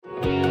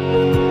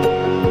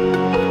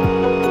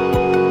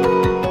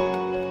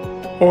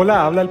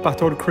Hola, habla el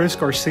pastor Chris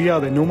García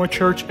de Numa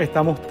Church.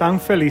 Estamos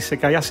tan felices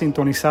que hayas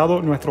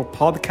sintonizado nuestro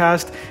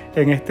podcast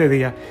en este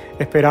día.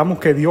 Esperamos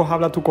que Dios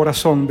habla a tu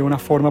corazón de una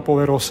forma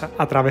poderosa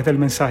a través del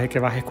mensaje que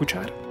vas a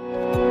escuchar.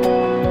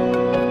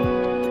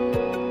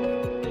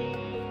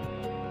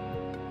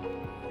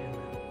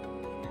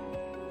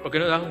 ¿Por qué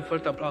no das un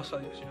fuerte aplauso a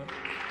Dios, Señor?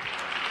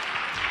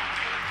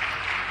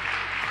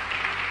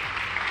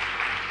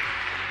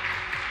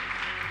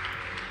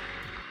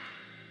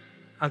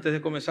 Antes de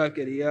comenzar,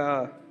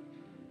 quería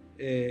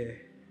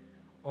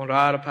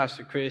honrar a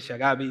Pastor Chris y a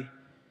Gaby.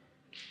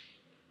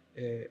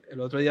 El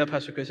otro día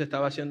Pastor Chris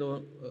estaba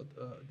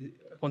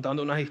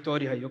contando unas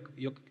historias.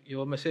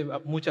 Yo me sé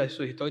muchas de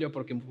sus historias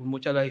porque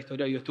muchas de las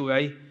historias yo estuve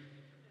ahí.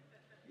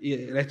 Y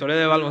la historia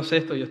de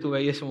baloncesto, yo estuve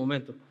ahí en ese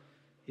momento.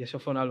 Y eso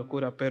fue una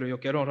locura. Pero yo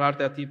quiero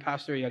honrarte a ti,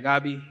 Pastor, y a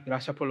Gaby.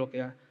 Gracias por lo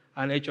que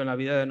han hecho en la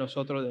vida de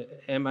nosotros,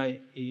 de Emma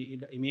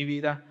y mi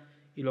vida,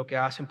 y lo que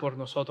hacen por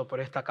nosotros, por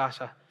esta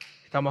casa.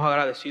 Estamos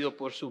agradecidos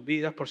por sus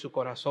vidas, por sus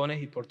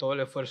corazones y por todo el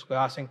esfuerzo que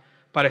hacen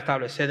para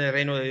establecer el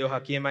reino de Dios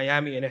aquí en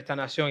Miami, en esta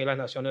nación y las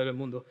naciones del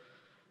mundo.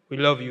 We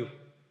love you.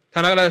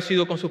 ¿Están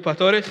agradecidos con sus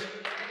pastores?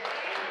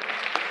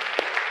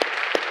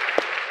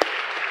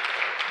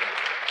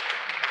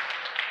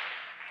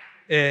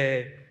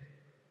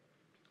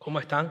 ¿Cómo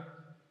están?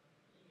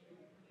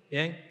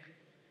 ¿Bien?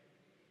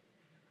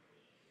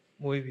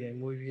 Muy bien,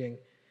 muy bien.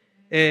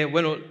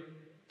 Bueno,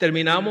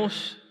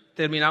 terminamos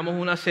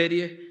una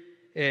serie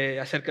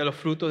acerca de los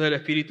frutos del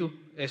Espíritu.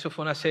 Eso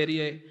fue una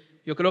serie,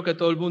 yo creo que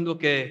todo el mundo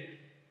que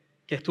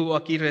estuvo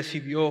aquí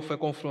recibió, fue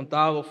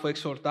confrontado, fue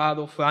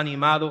exhortado, fue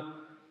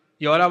animado.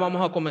 Y ahora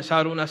vamos a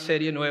comenzar una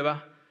serie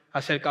nueva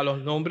acerca de los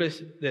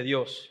nombres de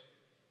Dios.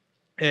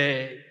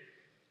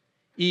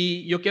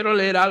 Y yo quiero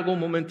leer algo un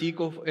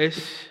momentico.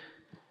 Es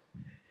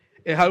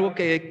algo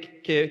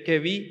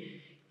que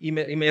vi y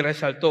me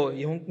resaltó.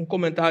 Y es un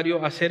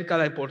comentario acerca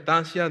de la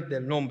importancia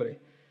del nombre.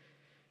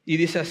 Y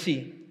dice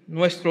así: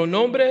 nuestro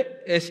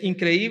nombre es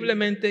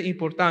increíblemente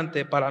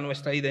importante para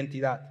nuestra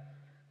identidad.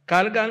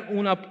 Carga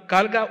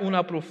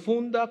una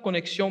profunda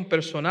conexión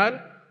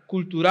personal,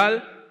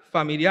 cultural,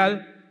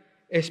 familiar,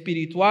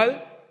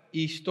 espiritual e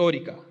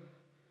histórica.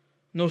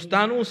 Nos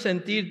dan un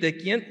sentir de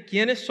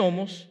quiénes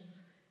somos,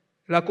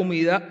 la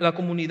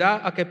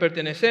comunidad a que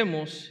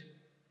pertenecemos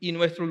y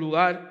nuestro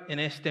lugar en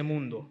este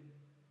mundo.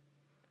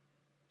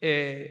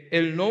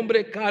 El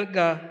nombre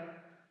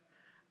carga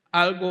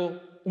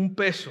un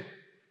peso.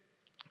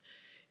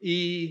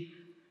 Y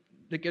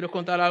le quiero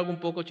contar algo un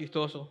poco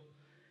chistoso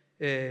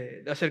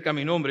acerca de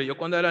mi nombre. Yo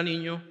cuando era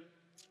niño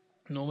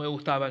no me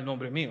gustaba el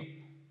nombre mío.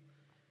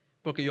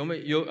 Porque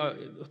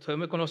ustedes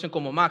me conocen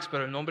como Max,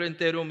 pero el nombre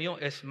entero mío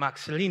es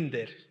Max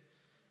Linder.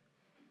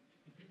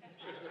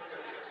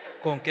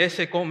 ¿Con qué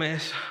se come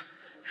eso?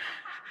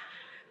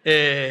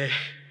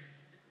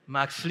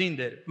 Max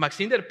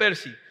Linder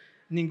Percy.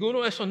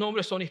 Ninguno de esos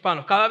nombres son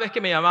hispanos. Cada vez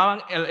que me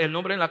llamaban el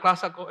nombre en la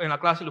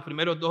clase los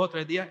primeros 2 o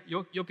 3 días,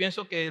 yo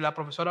pienso que la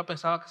profesora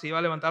pensaba que se iba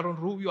a levantar un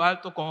rubio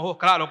alto con ojos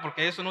claros,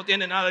 porque eso no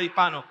tiene nada de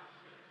hispano.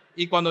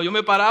 Y cuando yo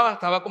me paraba,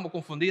 estaba como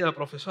confundida la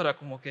profesora,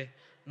 como que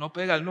no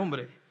pega el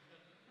nombre.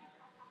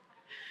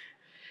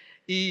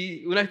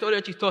 Y una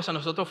historia chistosa,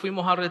 nosotros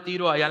fuimos a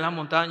retiro allá en las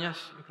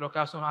montañas, yo creo que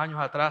hace unos años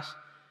atrás,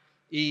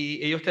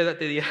 y ellos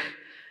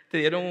te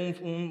dieron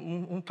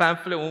un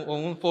pamphlet o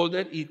un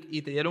folder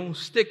y te dieron un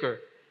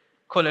sticker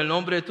con el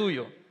nombre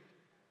tuyo.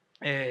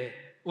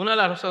 Una de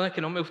las razones que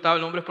no me gustaba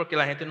el nombre es porque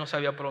la gente no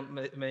sabía,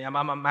 me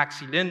llamaban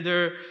Maxi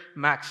Linder,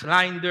 Max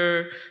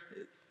Linder,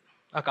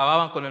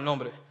 acababan con el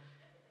nombre.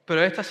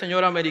 Pero esta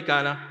señora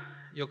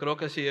americana, yo creo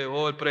que se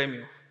llevó el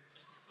premio.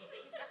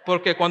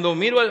 Porque cuando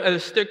miro el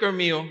sticker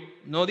mío,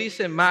 no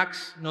dice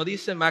Max, no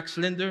dice Max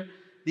Linder,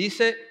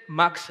 dice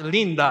Max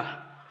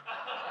Linda.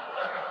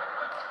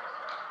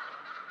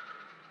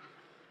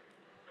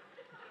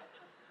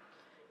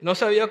 No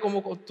sabía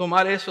cómo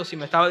tomar eso, si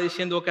me estaba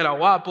diciendo que era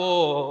guapo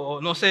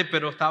o no sé,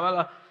 pero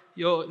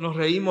nos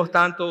reímos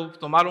tanto,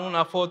 tomaron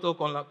una foto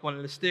con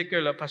el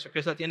sticker, la pastora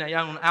Cresa tiene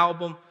allá un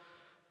álbum,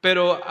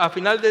 pero al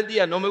final del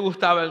día no me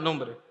gustaba el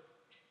nombre.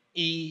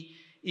 Y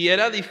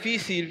era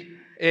difícil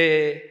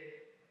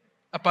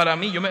para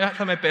mí,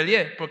 hasta me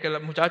peleé, porque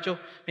los muchachos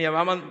me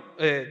llamaban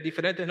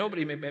diferentes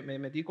nombres y me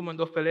metí como en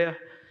 2 peleas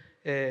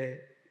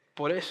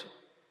por eso.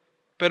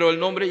 Pero el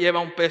nombre lleva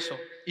un peso.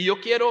 Y yo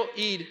quiero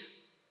ir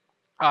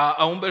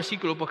a un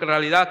versículo, porque en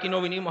realidad aquí no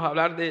vinimos a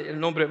hablar del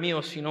nombre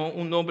mío, sino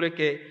un nombre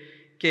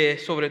que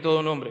es sobre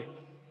todo nombre.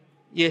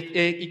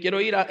 Y quiero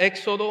ir a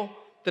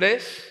Éxodo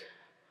 3,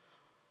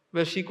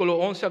 versículo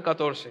 11 al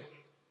 14.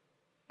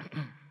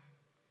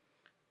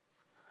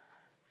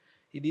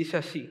 Y dice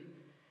así: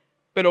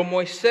 pero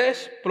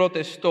Moisés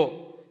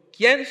protestó: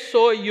 ¿quién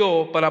soy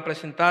yo para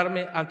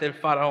presentarme ante el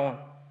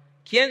faraón?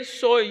 ¿Quién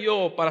soy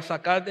yo para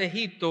sacar de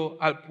Egipto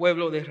al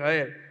pueblo de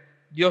Israel?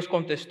 Dios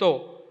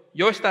contestó: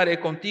 yo estaré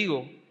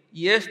contigo,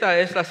 y esta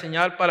es la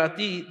señal para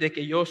ti de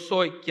que yo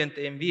soy quien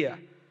te envía.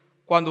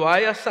 Cuando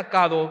hayas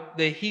sacado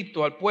de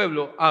Egipto al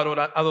pueblo,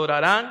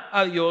 adorarán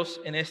a Dios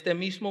en este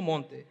mismo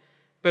monte.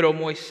 Pero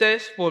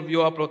Moisés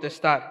volvió a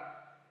protestar: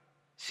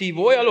 Si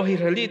voy a los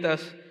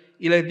israelitas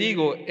y les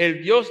digo,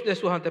 el Dios de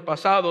sus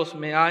antepasados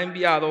me ha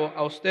enviado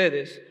a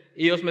ustedes,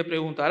 ellos me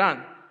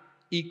preguntarán,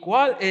 ¿y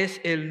cuál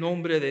es el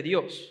nombre de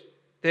Dios,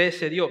 de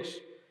ese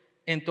Dios?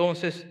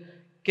 Entonces,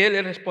 ¿qué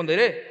le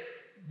responderé?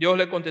 Dios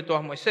le contestó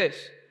a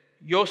Moisés,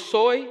 yo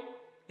soy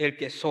el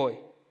que soy.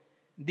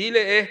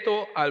 Dile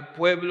esto al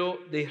pueblo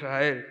de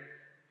Israel,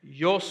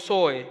 yo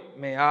soy,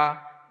 me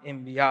ha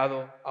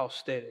enviado a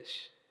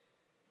ustedes.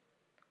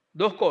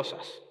 Dos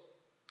cosas.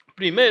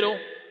 Primero,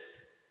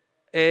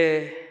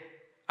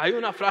 hay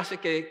una frase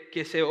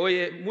que se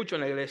oye mucho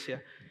en la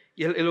iglesia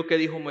y es lo que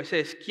dijo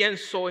Moisés, ¿quién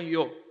soy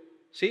yo?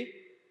 ¿Sí?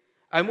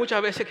 Hay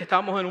muchas veces que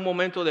estamos en un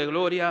momento de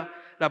gloria,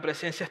 la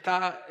presencia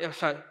está,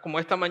 como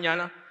esta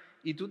mañana,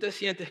 y tú te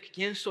sientes,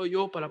 ¿quién soy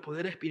yo para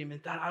poder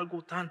experimentar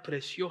algo tan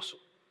precioso,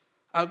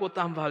 algo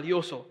tan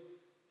valioso?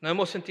 ¿No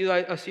hemos sentido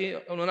así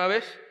una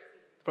vez?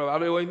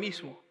 Probable hoy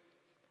mismo.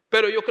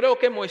 Pero yo creo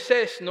que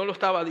Moisés no lo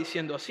estaba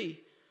diciendo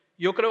así.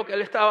 Yo creo que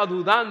él estaba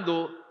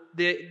dudando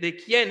de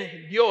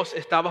quién Dios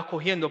estaba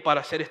escogiendo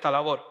para hacer esta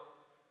labor.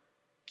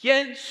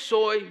 ¿Quién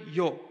soy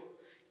yo?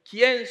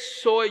 ¿Quién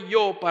soy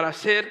yo para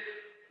hacer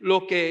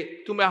lo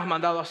que tú me has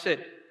mandado a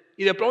hacer?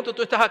 Y de pronto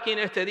tú estás aquí en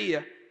este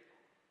día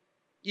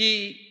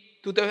y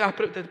tú te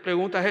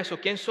preguntas eso,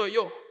 ¿quién soy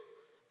yo?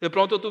 De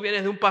pronto tú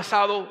vienes de un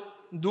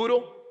pasado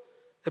duro,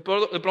 de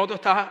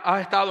pronto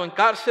has estado en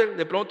cárcel,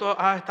 de pronto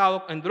has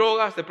estado en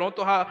drogas, de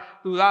pronto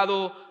has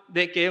dudado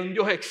de que un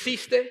Dios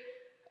existe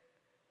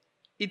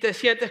y te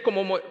sientes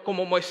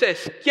como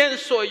Moisés. ¿Quién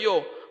soy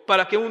yo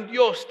para que un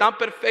Dios tan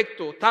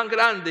perfecto, tan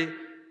grande,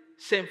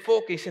 se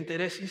enfoque y se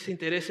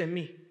interese en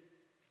mí?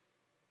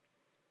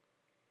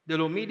 De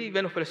lo humilde y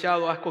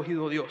menospreciado ha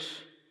escogido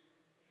Dios.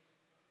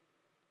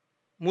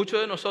 Muchos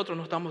de nosotros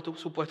no estamos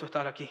supuestos a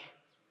estar aquí.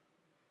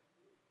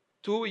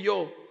 Tú y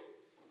yo,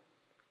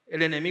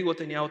 el enemigo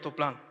tenía otro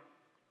plan.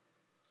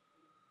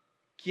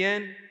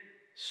 ¿Quién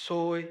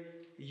soy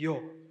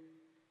yo?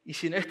 Y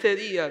si en este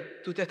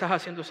día tú te estás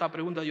haciendo esa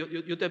pregunta,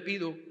 yo te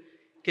pido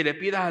que le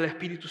pidas al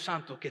Espíritu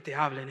Santo que te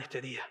hable en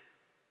este día.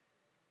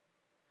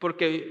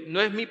 Porque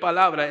no es mi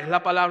palabra, es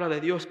la palabra de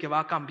Dios que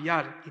va a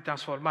cambiar y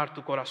transformar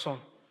tu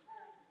corazón.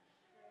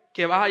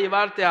 Que va a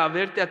llevarte a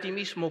verte a ti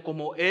mismo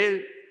como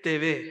Él te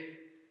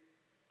ve.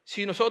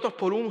 Si nosotros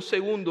por un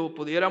segundo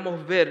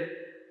pudiéramos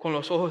ver con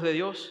los ojos de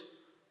Dios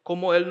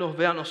cómo Él nos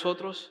ve a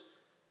nosotros,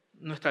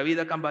 nuestra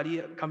vida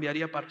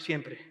cambiaría para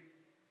siempre.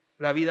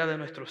 La vida de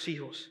nuestros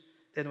hijos,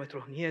 de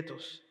nuestros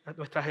nietos, de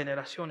nuestras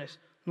generaciones,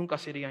 nunca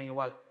serían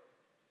igual.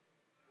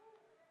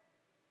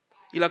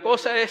 Y la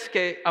cosa es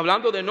que,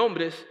 hablando de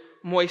nombres,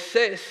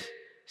 Moisés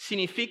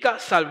significa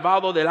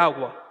salvado del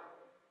agua.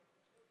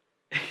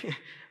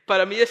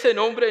 Para mí ese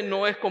nombre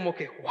no es como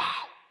que, wow.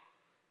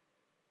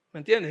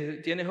 ¿Me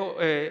entiendes?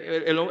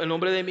 El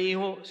nombre de mi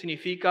hijo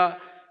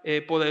significa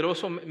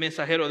poderoso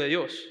mensajero de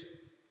Dios.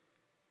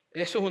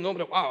 Eso es un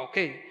nombre, wow, ok.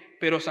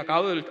 Pero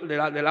sacado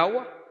del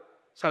agua,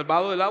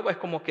 salvado del agua, es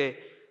como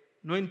que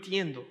no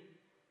entiendo.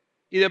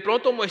 Y de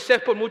pronto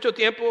Moisés por mucho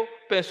tiempo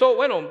pensó,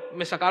 bueno,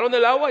 me sacaron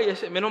del agua y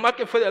menos mal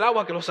que fue del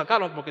agua que lo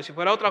sacaron, porque si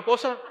fuera otra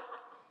cosa,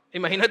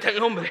 imagínate el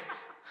nombre.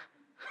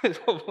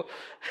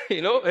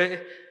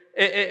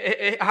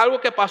 Es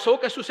algo que pasó,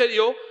 que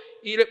sucedió,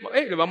 y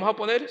le vamos a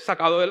poner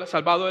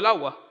salvado del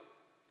agua.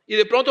 Y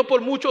de pronto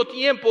por mucho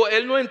tiempo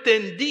él no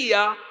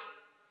entendía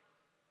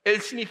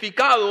el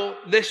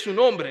significado de su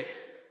nombre.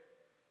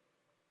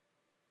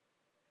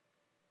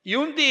 Y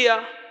un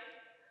día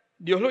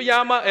Dios lo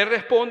llama, él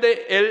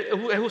responde, él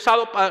es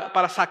usado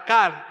para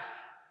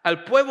sacar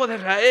al pueblo de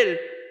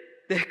Israel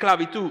de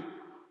esclavitud.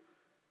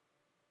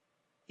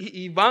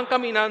 Y van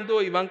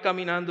caminando, y van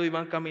caminando, y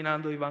van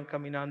caminando, y van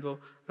caminando,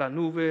 la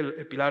nube,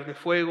 el pilar de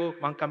fuego,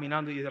 van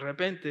caminando y de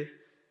repente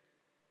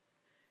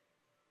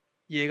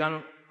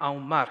llegan a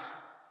un mar.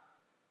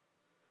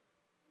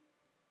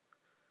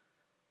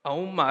 A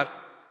un mar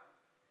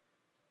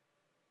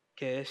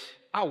que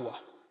es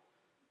agua.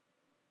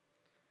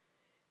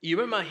 Y yo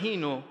me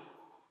imagino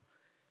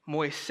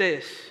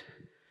Moisés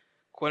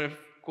con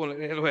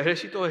los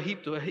ejércitos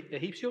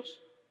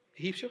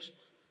egipcios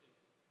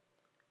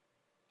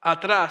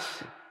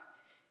atrás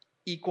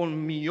y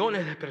con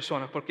millones de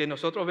personas, porque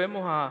nosotros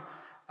vemos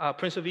a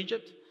Prince of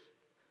Egypt,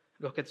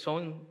 los que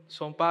son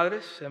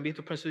padres, se han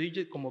visto Prince of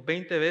Egypt como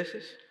 20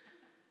 veces,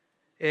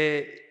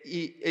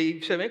 y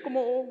se ven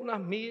como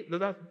unas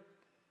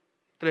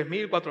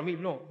 3,000,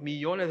 4,000, no,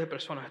 millones de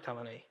personas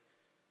estaban ahí.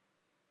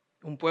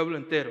 Un pueblo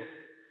entero,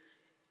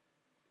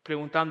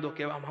 preguntando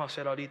qué vamos a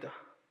hacer ahorita.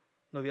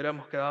 Nos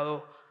hubiéramos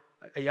quedado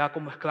allá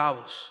como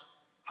esclavos,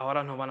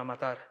 ahora nos van a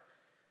matar.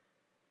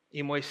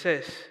 Y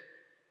Moisés,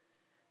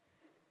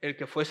 el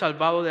que fue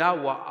salvado de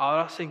agua,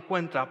 ahora se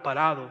encuentra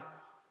parado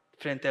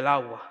frente al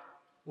agua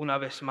una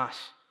vez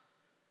más.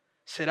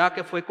 ¿Será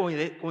que fue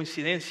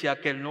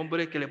coincidencia que el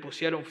nombre que le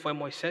pusieron fue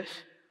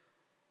Moisés?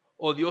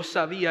 ¿O Dios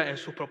sabía en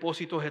sus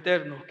propósitos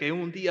eternos que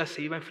un día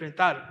se iba a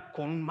enfrentar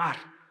con un mar?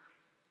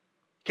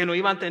 Que no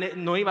iba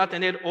a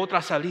tener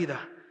otra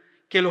salida,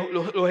 que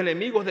los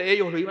enemigos de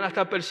ellos lo iban a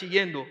estar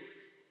persiguiendo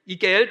y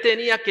que él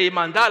tenía que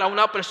mandar a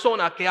una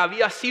persona que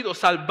había sido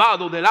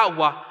salvado del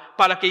agua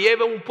para que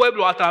lleve un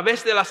pueblo a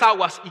través de las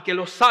aguas y que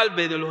los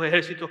salve de los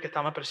ejércitos que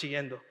estaban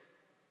persiguiendo.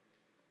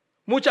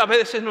 Muchas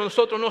veces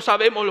nosotros no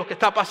sabemos lo que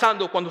está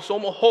pasando cuando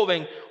somos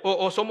jóvenes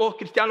o somos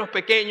cristianos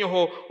pequeños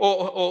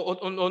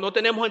o no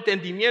tenemos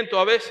entendimiento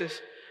a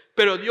veces,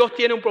 pero Dios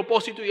tiene un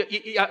propósito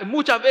y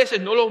muchas veces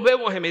no lo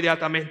vemos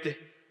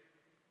inmediatamente.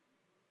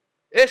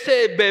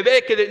 Ese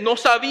bebé que no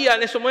sabía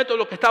en ese momento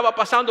lo que estaba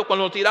pasando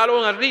cuando lo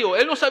tiraron al río,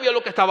 él no sabía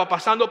lo que estaba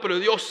pasando, pero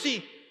Dios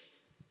sí.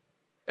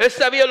 Él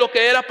sabía lo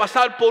que era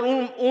pasar por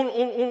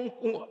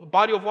un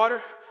body of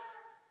water,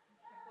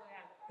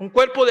 un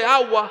cuerpo de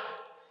agua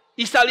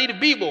y salir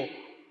vivo.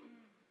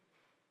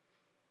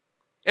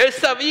 Él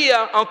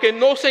sabía, aunque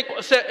no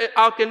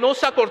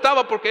se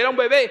acordaba porque era un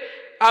bebé,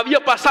 había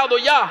pasado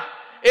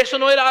ya. Eso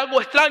no era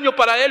algo extraño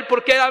para él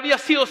porque él había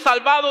sido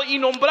salvado y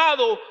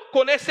nombrado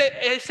con ese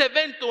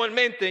evento en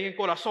mente y en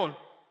corazón.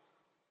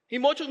 Y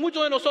muchos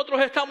de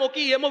nosotros estamos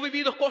aquí y hemos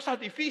vivido cosas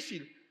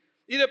difíciles.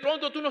 Y de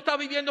pronto tú no estás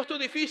viviendo esto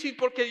difícil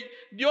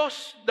porque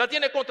Dios la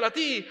tiene contra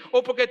ti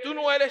o porque tú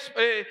no eres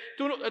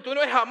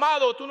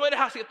amado, tú no eres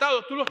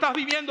aceptado. Tú lo estás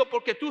viviendo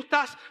porque tú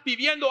estás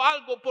viviendo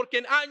algo porque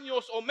en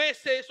años o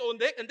meses o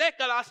en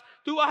décadas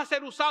tú vas a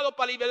ser usado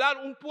para liberar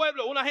un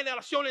pueblo, una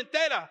generación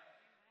entera.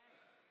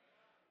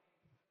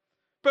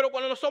 Pero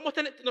cuando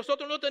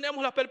nosotros no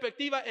tenemos la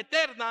perspectiva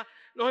eterna,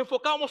 nos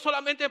enfocamos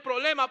solamente en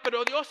problemas,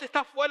 pero Dios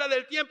está fuera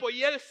del tiempo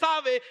y Él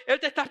sabe, Él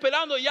te está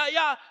esperando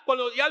ya,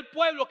 cuando ya el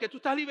pueblo que tú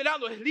estás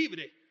liberando es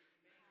libre.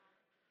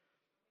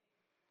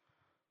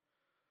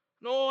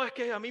 No, es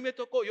que a mí me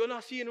tocó, yo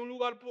nací en un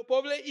lugar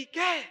pobre, ¿y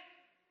qué?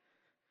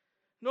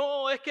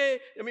 No, es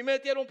que a mí me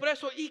metieron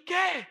preso, ¿y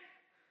qué?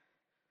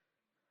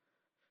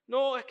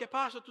 No, es que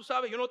pasa, tú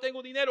sabes, yo no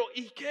tengo dinero,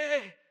 ¿y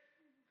qué?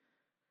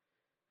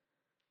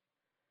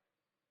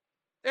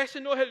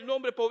 Ese no es el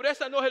nombre,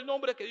 pobreza no es el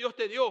nombre que Dios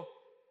te dio.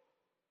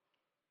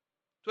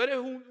 Tú eres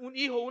un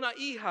hijo, una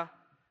hija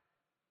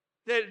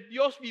del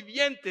Dios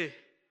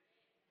viviente.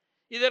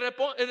 Y de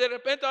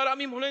repente ahora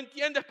mismo no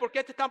entiendes por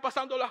qué te están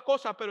pasando las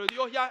cosas, pero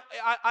Dios ya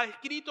ha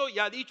escrito y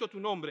ha dicho tu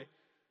nombre.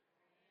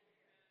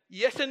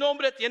 Y ese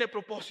nombre tiene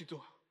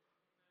propósito.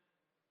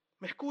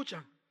 ¿Me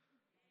escuchan?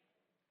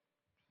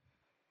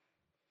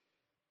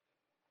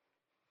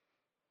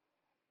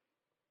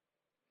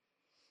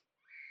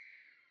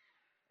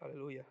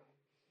 Aleluya.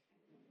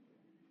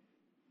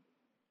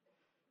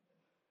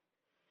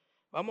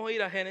 Vamos a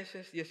ir a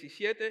Génesis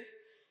 17,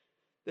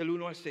 del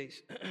 1 al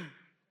 6.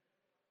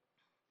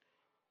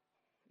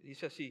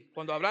 Dice así: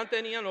 cuando Abraham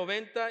tenía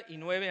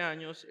 99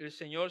 años, el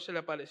Señor se le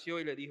apareció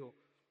y le dijo: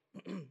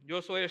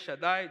 yo soy el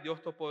Shaddai,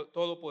 Dios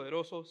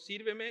Todopoderoso,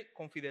 sírveme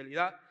con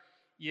fidelidad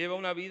y lleva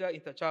una vida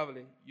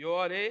intachable.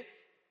 Yo haré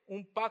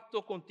un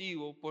pacto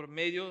contigo por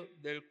medio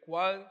del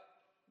cual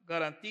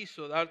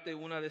garantizo darte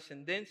una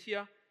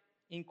descendencia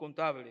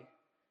incontable.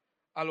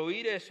 Al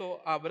oír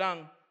eso,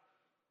 Abraham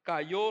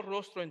cayó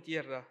rostro en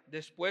tierra.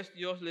 Después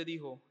Dios le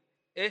dijo: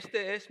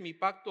 este es mi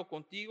pacto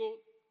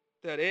contigo,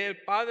 te haré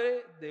el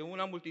padre de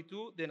una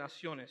multitud de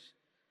naciones.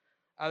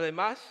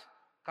 Además,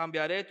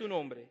 cambiaré tu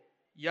nombre.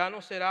 Ya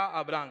no será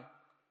Abraham,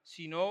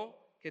 sino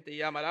que te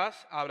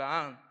llamarás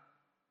Abraham,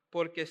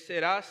 porque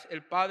serás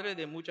el padre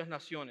de muchas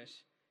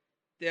naciones.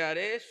 Te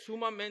haré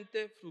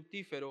sumamente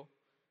fructífero.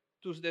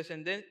 Tus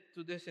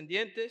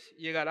descendientes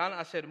llegarán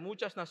a ser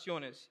muchas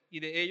naciones, y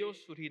de ellos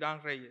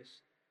surgirán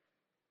reyes.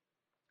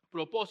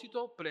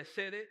 Propósito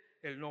precede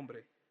el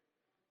nombre.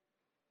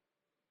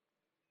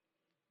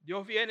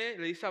 Dios viene,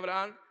 le dice a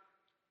Abraham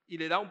y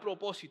le da un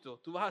propósito.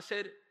 Tú vas a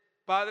ser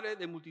padre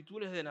de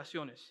multitudes de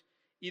naciones.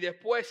 Y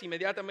después,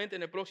 inmediatamente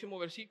en el próximo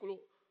versículo,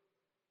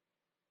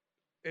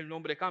 el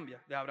nombre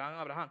cambia de Abraham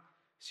a Abraham.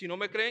 Si no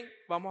me creen,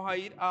 vamos a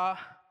ir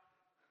a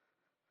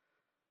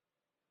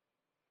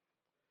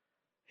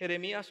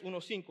Jeremías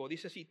 1:5.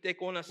 Dice así: te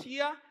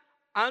conocía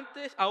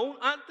aún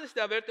antes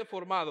de haberte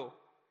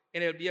formado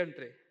en el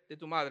vientre de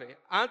tu madre.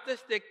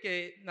 Antes de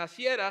que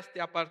nacieras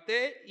te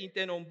aparté y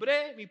te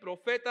nombré mi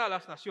profeta a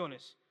las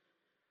naciones.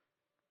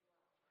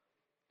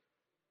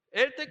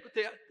 Él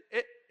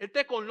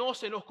te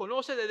conoce, nos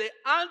conoce desde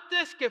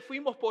antes que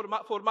fuimos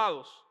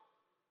formados.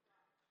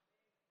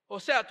 O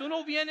sea, tú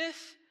no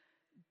vienes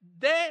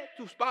de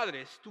tus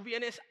padres, tú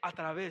vienes a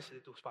través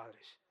de tus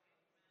padres.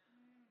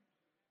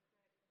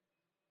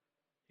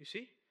 ¿Y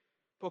sí?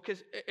 Porque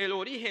el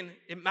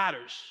origen, it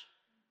matters.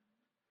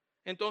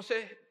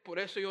 Entonces, por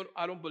eso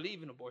I don't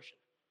believe in abortion.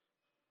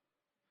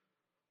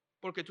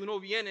 Porque tú no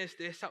vienes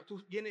de esa,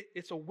 tú vienes,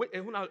 es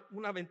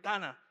una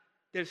ventana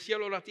del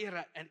cielo a la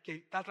tierra que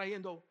está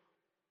trayendo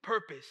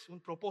purpose, un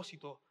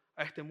propósito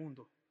a este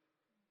mundo.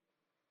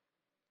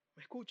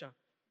 ¿Me escuchan?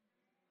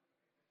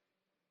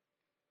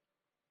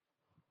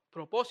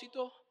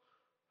 Propósito,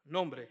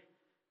 nombre.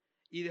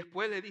 Y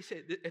después le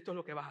dice, esto es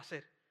lo que vas a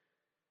hacer.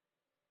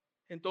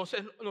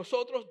 Entonces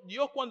nosotros,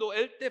 Dios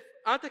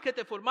antes que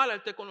te formara,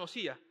 Él te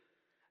conocía.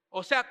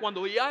 O sea,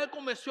 cuando ya Él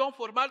comenzó a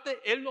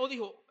formarte, Él no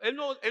dijo, Él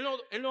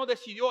no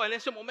decidió en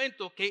ese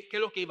momento qué es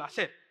lo que iba a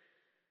hacer.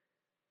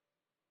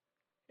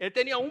 Él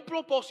tenía un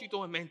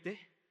propósito en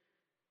mente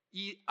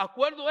y de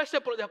acuerdo a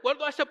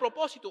ese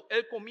propósito,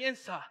 Él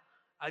comienza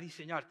a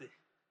diseñarte.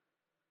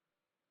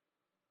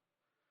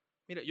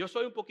 Mire, yo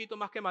soy un poquito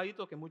más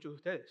quemadito que muchos de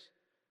ustedes.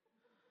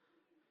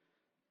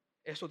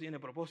 Eso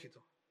tiene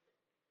propósito.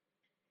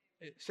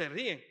 Se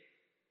ríen,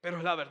 pero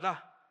es la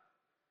verdad.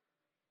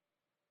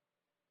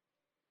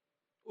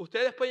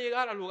 Ustedes pueden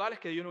llegar a lugares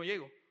que yo no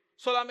llego,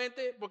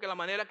 solamente porque la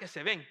manera que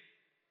se ven.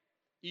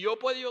 Y yo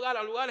puedo llegar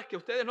a lugares que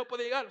ustedes no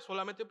pueden llegar,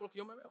 solamente porque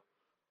yo me veo,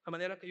 la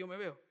manera que yo me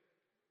veo.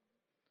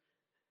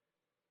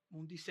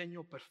 Un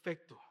diseño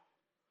perfecto.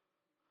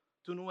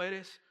 Tú no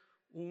eres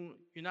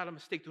you're not a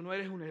mistake, tú no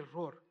eres un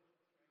error.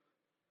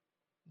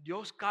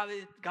 Dios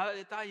cada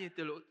detalle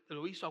te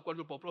lo hizo a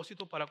acuerdo al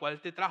propósito para cual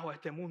Él te trajo a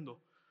este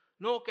mundo.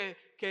 No,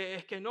 que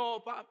es que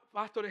no,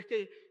 pastor, es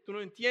que tú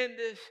no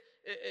entiendes.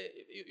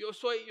 Yo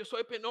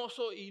soy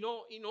penoso y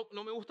no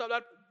me gusta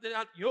hablar de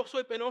nada. Yo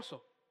soy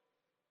penoso.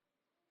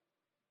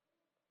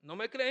 No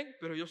me creen,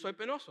 pero yo soy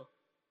penoso.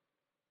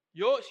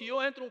 Si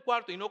yo entro a un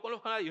cuarto y no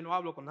conozco a nadie, yo no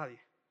hablo con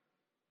nadie.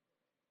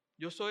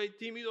 Yo soy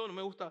tímido, no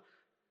me gusta.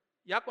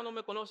 Ya cuando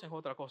me conocen es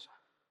otra cosa.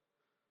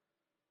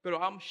 Pero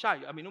I'm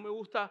shy. A mí no me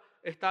gusta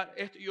estar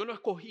esto. Yo no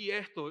escogí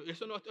esto.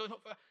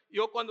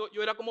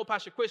 Yo era como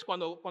Pastor Chris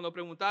cuando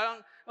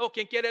preguntaban,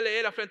 ¿quién quiere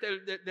leer al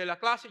frente de la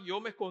clase?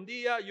 Yo me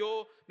escondía,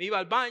 yo me iba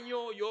al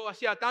baño, yo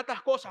hacía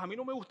tantas cosas. A mí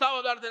no me gustaba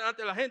hablar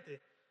delante de la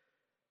gente.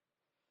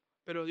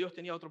 Pero Dios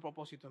tenía otro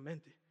propósito en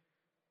mente.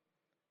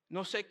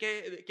 No sé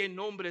qué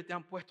nombre te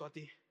han puesto a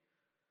ti.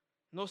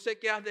 No sé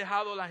qué has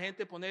dejado a la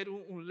gente poner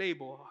un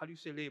label. How do you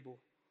say label?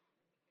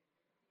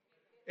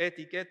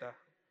 Etiqueta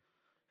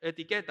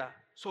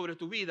sobre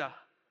tu vida.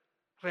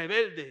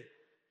 Rebelde,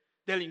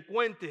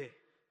 delincuente,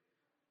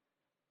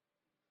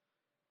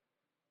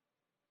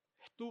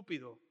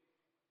 estúpido.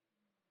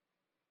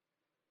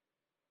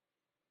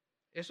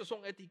 Esas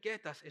son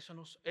etiquetas, eso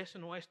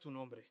no es tu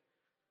nombre.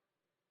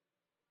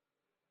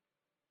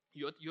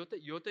 Yo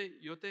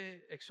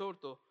te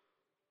exhorto,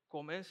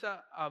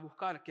 comienza a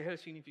buscar qué es el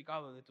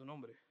significado de tu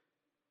nombre.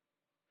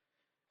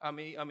 A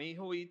mi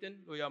hijo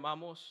Ethan lo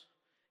llamamos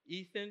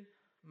Ethan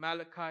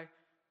Malachi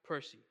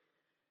Percy.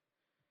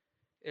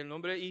 El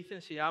nombre de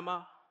Ethan se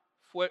llama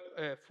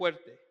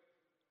fuerte,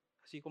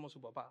 así como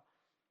su papá.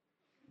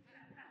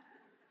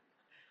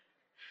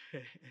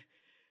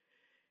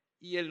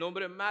 Y el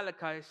nombre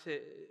Malachi,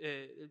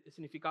 el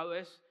significado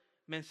es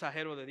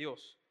mensajero de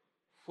Dios.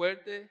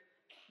 Fuerte,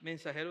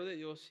 mensajero de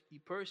Dios. Y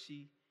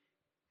Percy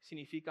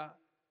significa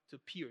to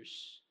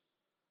pierce.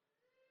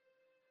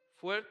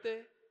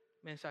 Fuerte,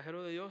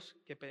 mensajero de Dios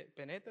que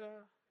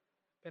penetra,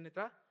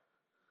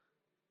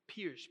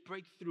 pierce,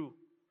 breakthrough.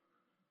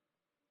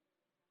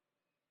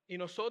 Y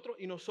nosotros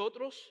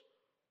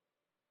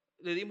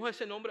le dimos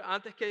ese nombre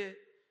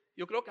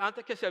yo creo que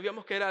antes que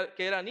sabíamos que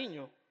era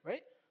niño,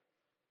 right?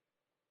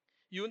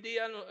 Y un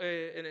día,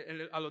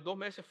 a los 2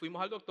 meses,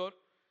 fuimos al doctor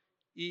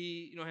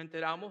y nos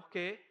enteramos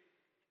que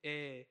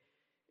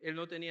él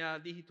no tenía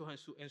dígitos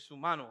en su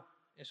mano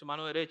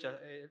derecha.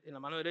 En la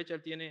mano derecha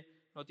él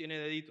no tiene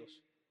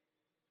deditos.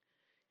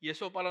 Y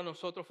eso para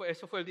nosotros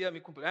eso fue el día de mi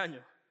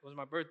cumpleaños. It was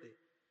my birthday.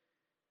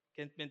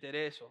 Que me enteré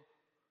de eso.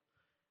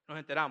 Nos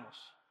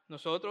enteramos.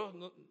 Nosotros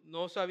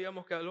no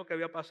sabíamos qué es lo que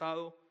había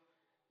pasado.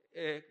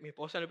 Mi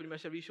esposa en el primer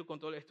servicio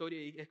contó la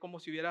historia y es como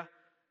si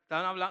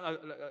estaban hablando,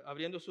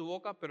 abriendo su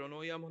boca, pero no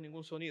oíamos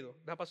ningún sonido.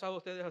 ¿Les ha pasado a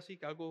ustedes así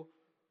que algo,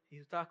 y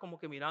estabas como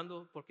que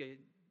mirando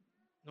porque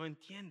no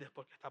entiendes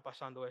por qué está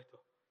pasando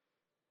esto?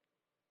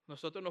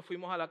 Nosotros nos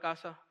fuimos a la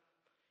casa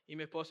y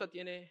mi esposa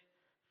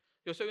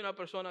yo soy una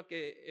persona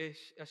que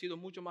ha sido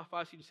mucho más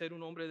fácil ser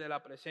un hombre de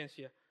la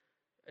presencia.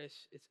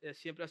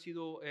 Siempre ha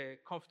sido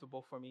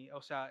comfortable for me,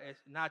 o sea,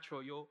 es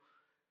natural.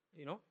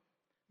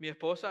 Mi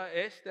esposa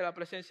es de la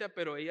presencia,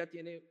 pero ella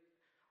tiene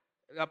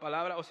la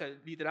palabra, o sea,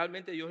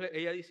 literalmente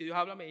ella dice, Dios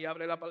háblame, ella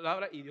abre la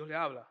palabra y Dios le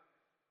habla.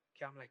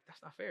 Que I'm like,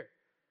 that's not fair.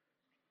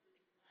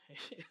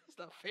 It's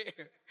not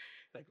fair.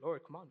 Like,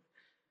 Lord, come on.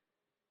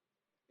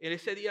 En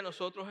ese día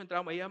nosotros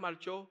entramos, ella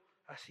marchó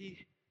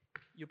así.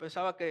 Yo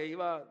pensaba que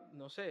iba,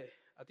 no sé,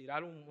 a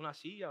tirar una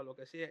silla o lo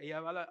que sea. Ella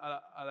va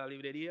a la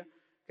librería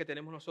que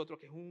tenemos nosotros,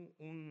 que es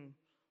un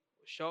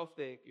shelf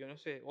de, yo no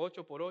sé,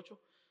 8x8,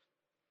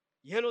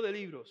 lleno de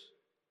libros.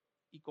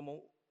 Y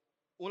como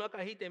una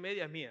cajita y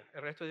media es mía,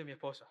 el resto es de mi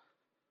esposa,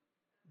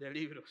 de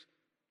libros.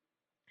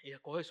 Ella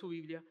coge su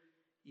Biblia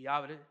y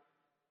abre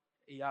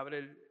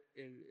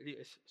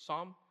el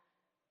Psalm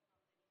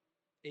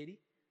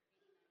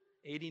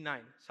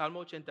 89, Salmo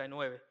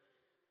 89.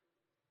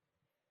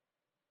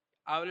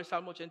 Abre el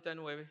Salmo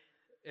 89.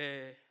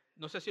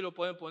 No sé si lo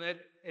pueden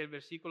poner el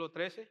versículo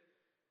 13.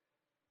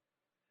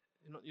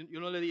 Yo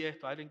no le di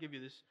esto, I didn't give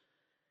you this.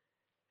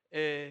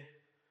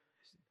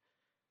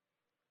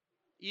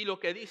 Y lo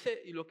que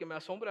dice, y lo que me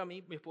asombra a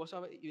mí, mi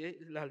esposa,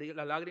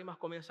 las lágrimas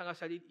comienzan a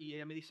salir y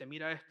ella me dice,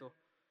 mira esto.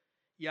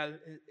 Y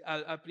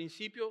al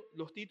principio,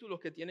 los títulos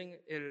que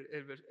tienen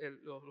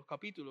los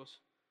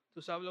capítulos,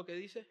 ¿tú sabes lo que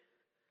dice?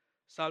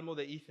 Salmo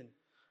de Ethan.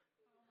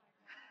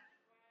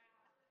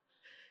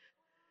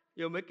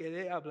 Yo me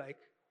quedé, I'm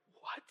like,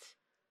 ¿what?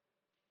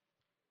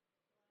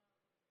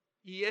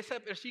 Y ese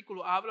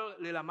versículo habla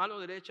de la mano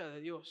derecha de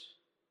Dios.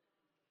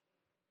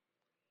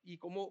 Y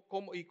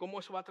cómo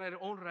eso va a traer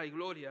honra y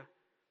gloria.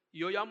 Y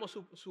yo llamo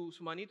su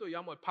manito, yo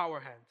llamo el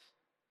power hand.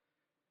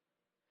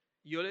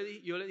 Y yo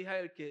le dije a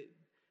él que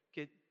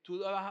tú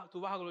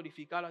vas a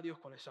glorificar a Dios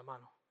con esa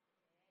mano.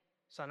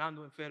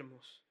 Sanando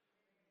enfermos.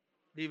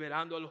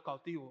 Liberando a los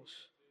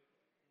cautivos.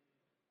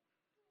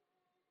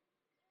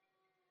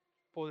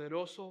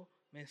 Poderoso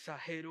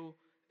mensajero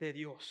de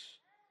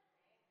Dios.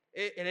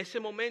 En ese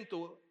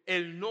momento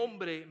el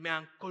nombre me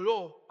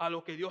ancló a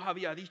lo que Dios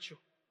había dicho.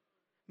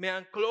 Me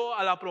ancló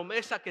a la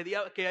promesa que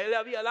Él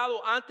había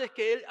dado antes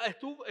que Él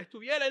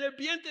estuviera en el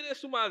vientre de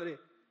su madre.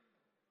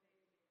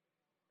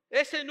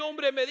 Ese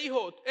nombre me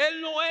dijo,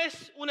 Él no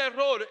es un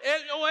error,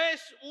 Él no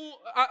es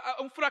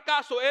un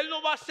fracaso, Él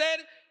no va a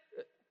ser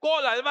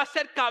cola, Él va a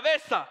ser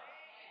cabeza.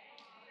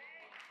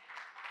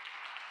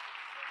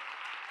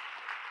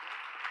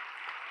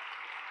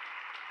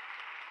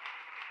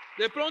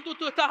 De pronto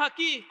tú estás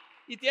aquí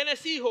y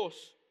tienes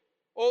hijos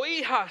o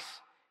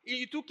hijas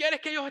y tú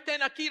quieres que ellos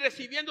estén aquí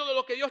recibiendo de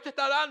lo que Dios te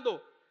está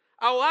dando.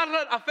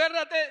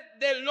 Aférrate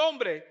del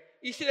nombre.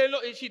 Y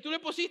si tú le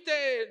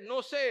pusiste,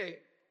 no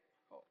sé,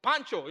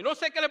 Pancho, y no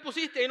sé qué le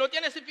pusiste y no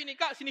tiene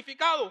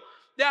significado,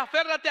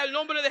 aférrate al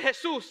nombre de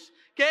Jesús,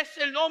 que es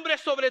el nombre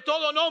sobre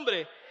todo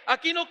nombre.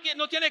 Aquí no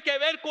tiene que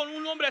ver con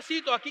un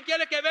nombrecito, aquí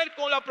tiene que ver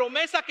con la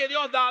promesa que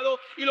Dios ha dado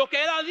y lo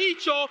que Él ha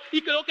dicho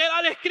y lo que Él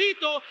ha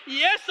escrito,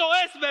 y eso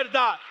es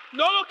verdad.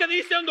 No lo que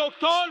dice un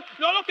doctor,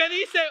 no lo que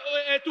dice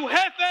tu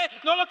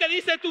jefe, no lo que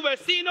dice tu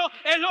vecino,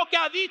 es lo que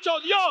ha dicho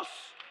Dios.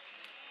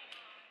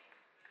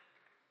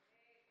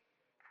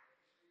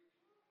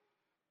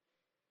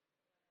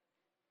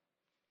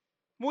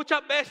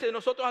 Muchas veces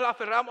nosotros nos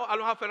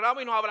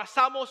aferramos y nos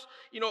abrazamos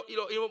y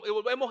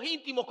volvemos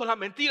íntimos con la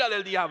mentira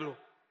del diablo.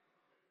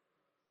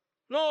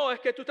 No, es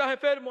que tú estás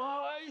enfermo.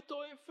 Ay,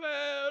 estoy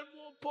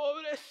enfermo,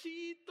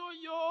 pobrecito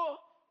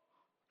yo.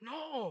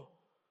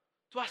 No,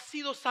 tú has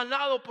sido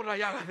sanado por las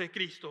llagas de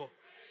Cristo.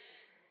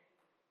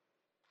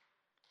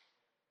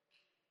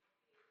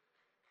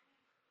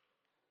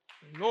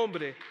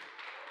 Nombre,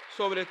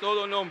 sobre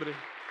todo nombre.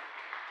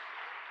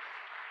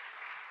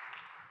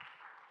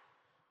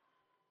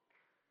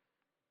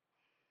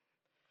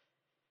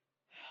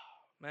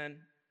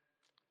 Man,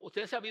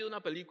 ¿ustedes han visto una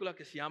película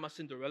que se llama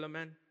Cinderella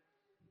Man?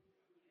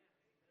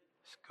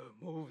 It's a good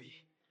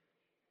movie.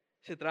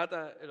 Se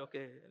trata de lo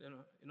que,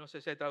 no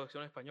sé si hay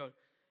traducción en español,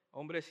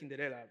 Hombre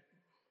Cinderella.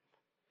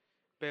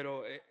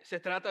 Pero se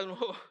trata de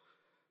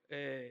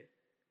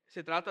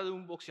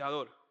un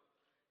boxeador,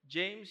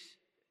 James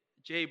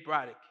J.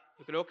 Braddock.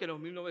 Yo creo que en los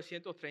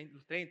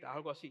 1930,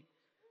 algo así.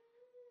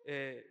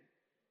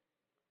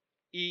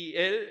 Y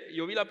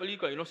yo vi la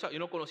película, yo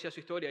no conocía su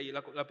historia, y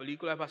la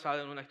película es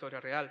basada en una historia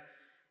real.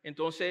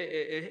 Entonces,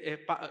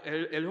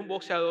 él es un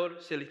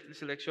boxeador, se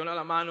selecciona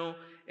la mano,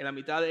 en la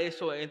mitad de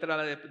eso entra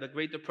la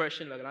Great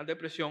Depression, la Gran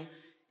Depresión,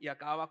 y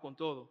acaba con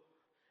todo.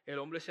 El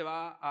hombre se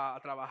va a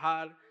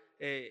trabajar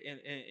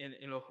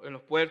en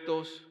los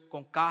puertos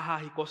con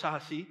cajas y cosas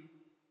así,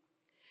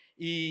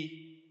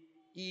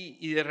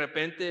 y de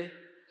repente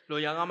lo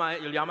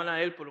llaman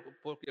a él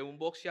porque un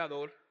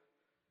boxeador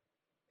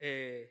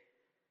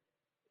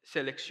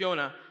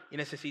selecciona y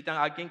necesitan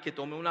a alguien que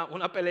tome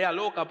una pelea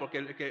loca, porque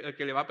el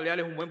que le va a pelear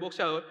es un buen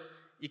boxeador,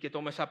 y que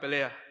tome esa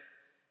pelea.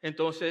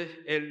 Entonces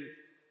él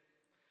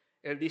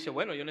dice,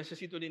 bueno, yo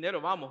necesito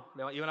dinero, vamos.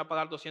 Le iban a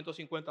pagar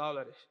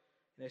 $250.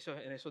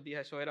 En esos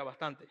días eso era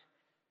bastante.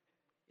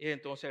 Y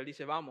entonces él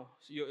dice, vamos.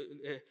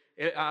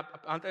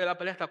 Antes de la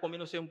pelea está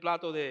comiéndose un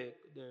plato de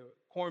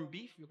corned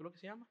beef, yo creo que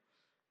se llama.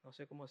 No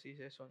sé cómo se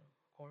dice eso, ¿no?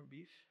 Corned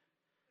beef,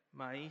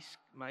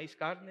 maíz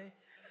carne.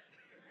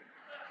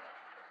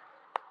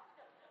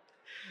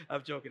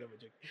 I'm joking.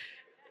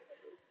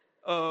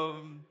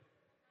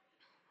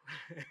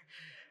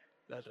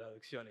 Las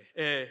traducciones.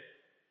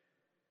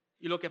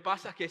 Y lo que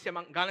pasa es que ese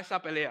man gana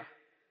esa pelea.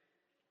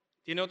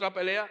 Tiene otra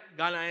pelea,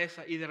 gana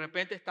esa. Y de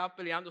repente está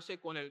peleándose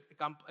con el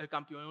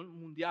campeón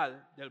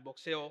mundial del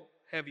boxeo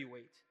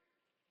heavyweight.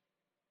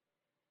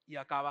 Y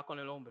acaba con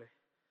el hombre.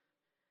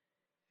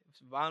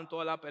 Van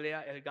toda la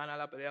pelea, él gana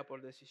la pelea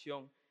por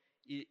decisión.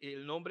 Y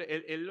el nombre,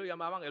 él lo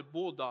llamaban el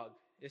Bulldog.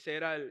 Ese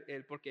era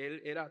porque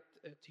él era,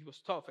 he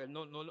was tough,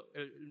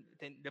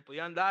 le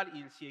podían dar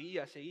y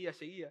seguía.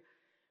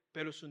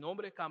 Pero su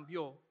nombre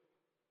cambió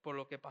por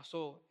lo que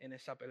pasó en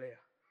esa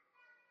pelea.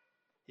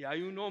 Y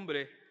hay un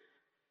hombre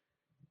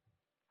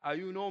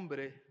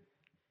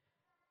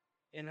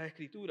en las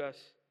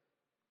Escrituras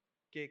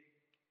que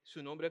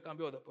su nombre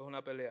cambió después de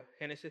una pelea.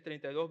 Génesis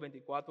 32,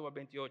 24 al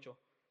 28.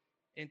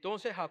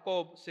 Entonces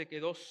Jacob se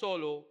quedó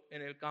solo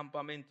en el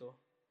campamento.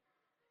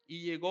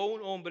 Y llegó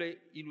un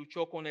hombre y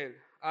luchó con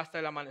él hasta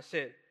el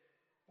amanecer.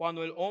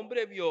 Cuando el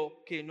hombre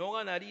vio que no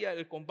ganaría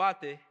el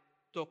combate,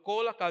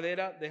 tocó la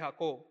cadera de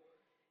Jacob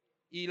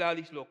y la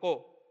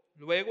dislocó.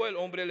 Luego el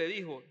hombre le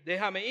dijo,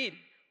 déjame ir,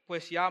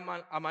 pues ya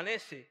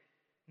amanece.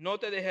 No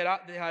te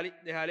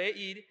dejaré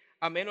ir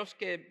a menos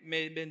que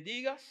me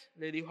bendigas,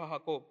 le dijo a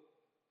Jacob.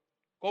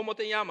 ¿Cómo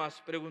te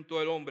llamas?,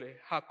 preguntó el hombre.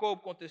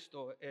 Jacob,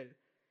 contestó él.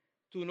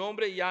 Tu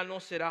nombre ya no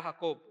será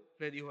Jacob,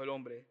 le dijo el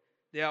hombre.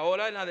 De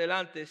ahora en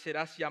adelante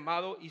serás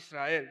llamado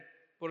Israel,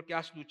 porque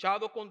has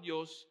luchado con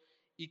Dios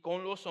y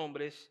con los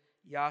hombres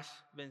y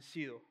has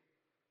vencido.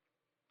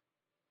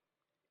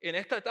 En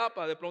esta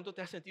etapa de pronto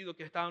te has sentido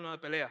que estás en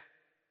una pelea.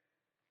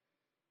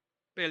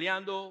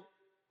 Peleando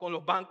con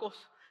los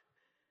bancos,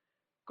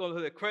 con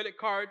los de credit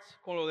cards,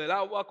 con lo del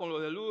agua, con lo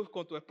de luz,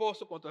 con tu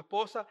esposo, con tu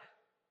esposa,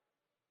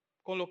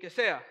 con lo que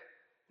sea.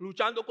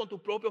 Luchando con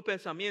tus propios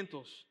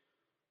pensamientos,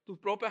 tus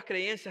propias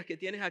creencias que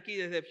tienes aquí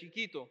desde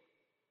chiquito.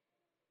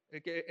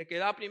 El que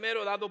da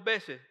primero da dos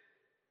veces.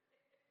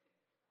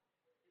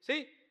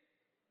 ¿Sí?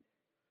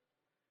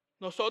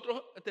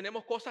 Nosotros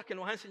tenemos cosas que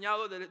nos han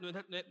enseñado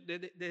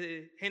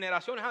de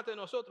generaciones antes de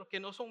nosotros que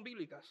no son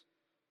bíblicas.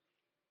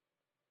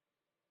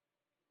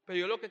 Pero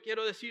yo lo que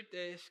quiero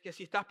decirte es que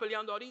si estás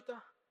peleando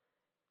ahorita,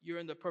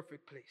 you're in the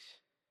perfect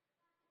place.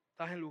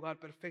 Estás en el lugar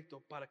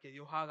perfecto para que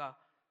Dios haga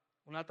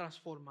una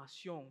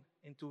transformación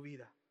en tu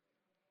vida.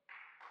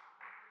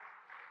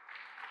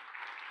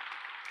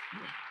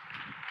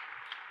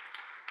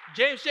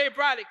 James J.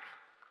 Braddock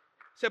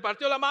se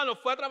partió la mano,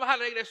 fue a trabajar,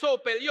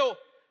 regresó, peleó,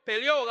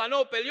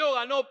 ganó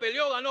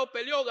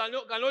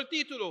el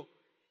título.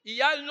 Y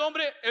ya el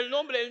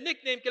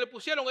nickname que le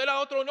pusieron era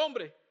otro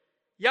nombre.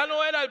 Ya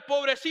no era el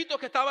pobrecito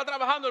que estaba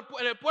trabajando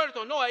en el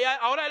puerto, no,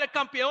 ahora era el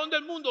campeón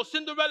del mundo,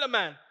 Cinderella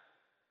Man.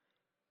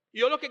 Y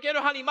yo lo que quiero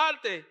es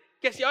animarte,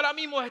 que si ahora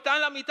mismo estás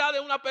en la mitad de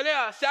una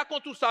pelea, sea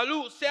con tu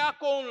salud, sea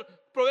con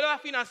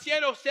problemas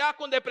financieros, sea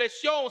con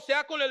depresión,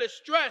 sea con el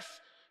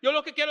estrés, yo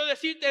lo que quiero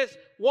decirte es,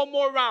 one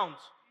more round,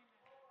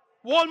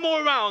 un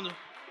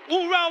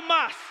round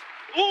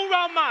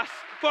más,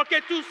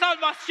 porque tu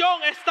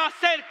salvación está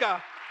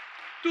cerca.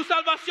 Tu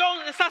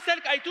salvación está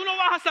cerca y tú no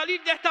vas a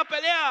salir de esta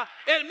pelea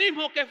el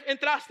mismo que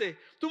entraste.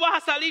 Tú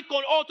vas a salir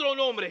con otro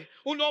nombre,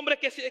 un nombre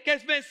que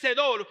es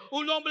vencedor,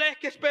 un nombre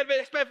que es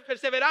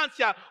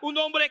perseverancia, un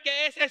nombre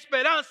que es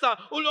esperanza,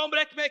 un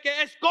nombre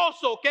que es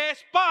gozo, que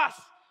es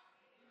paz.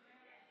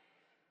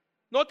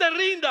 No te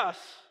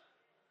rindas.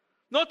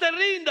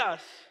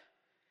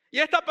 Y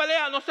esta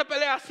pelea no se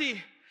pelea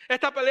así,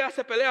 esta pelea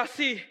se pelea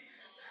así.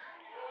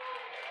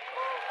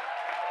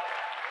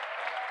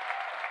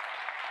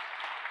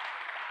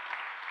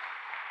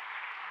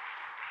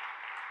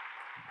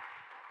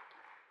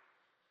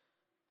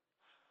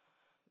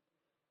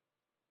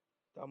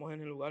 Estamos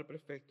en el lugar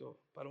perfecto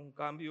para un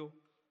cambio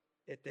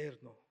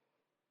eterno.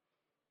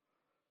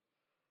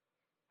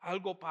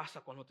 Algo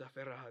pasa cuando te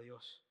aferras a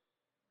Dios.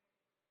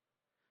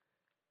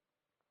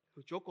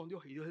 Luchó con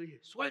Dios y Dios le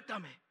dice,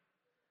 suéltame.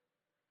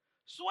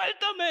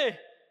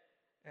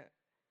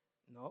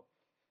 No.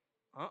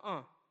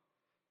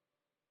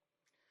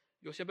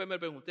 Yo siempre me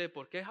pregunté,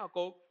 ¿por qué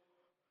Jacob,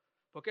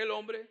 por qué el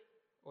hombre,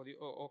 o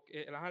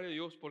el ángel de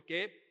Dios, por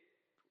qué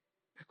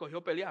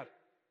escogió pelear?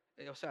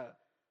 O sea,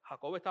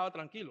 Jacob estaba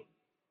tranquilo.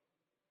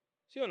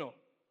 ¿Sí o no?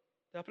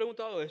 ¿Te has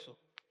preguntado eso?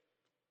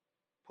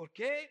 ¿Por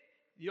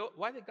qué Dios,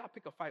 why did God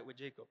pick a fight with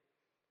Jacob?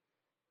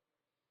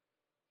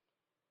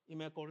 Y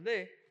me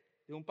acordé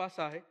de un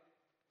pasaje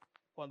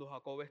cuando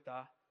Jacob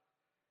está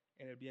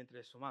en el vientre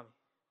de su mami.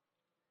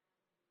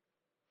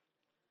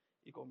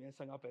 Y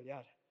comienzan a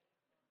pelear.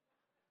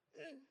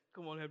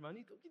 Como los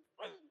hermanitos.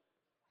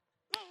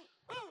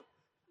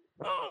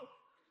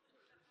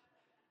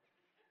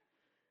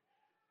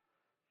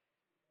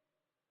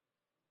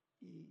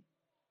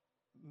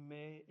 Y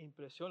me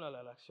impresiona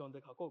la acción de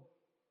Jacob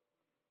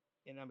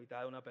en la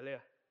mitad de una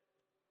pelea.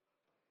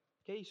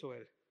 ¿Qué hizo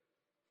él?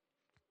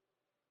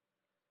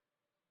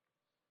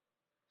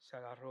 Se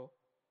agarró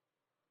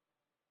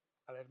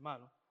al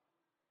hermano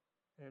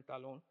en el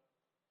talón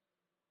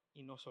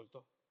y no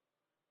soltó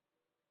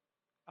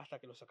hasta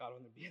que lo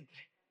sacaron del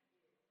vientre.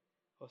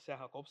 O sea,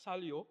 Jacob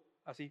salió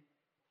así.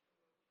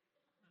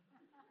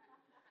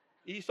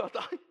 Y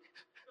suéltame.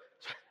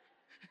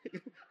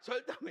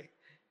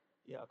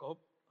 Y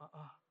Jacob,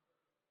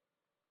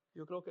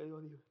 Yo creo que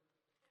Dios dijo,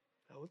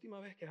 la última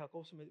vez que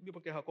Jacob se metió,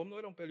 porque Jacob no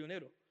era un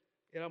peleonero,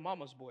 era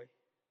mama's boy.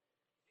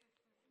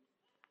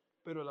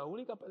 Pero la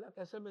única pelea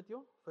que él se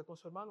metió fue con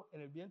su hermano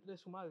en el vientre de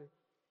su madre.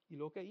 Y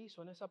lo que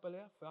hizo en esa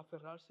pelea fue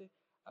aferrarse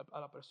a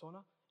la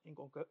persona en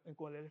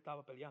cual él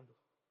estaba peleando.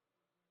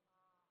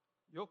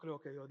 Yo creo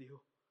que Dios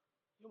dijo,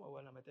 yo me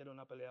voy a meter en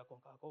una pelea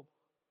con Jacob.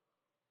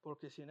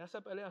 Porque si en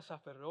esa pelea se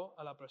aferró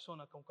a la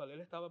persona con cual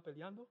él estaba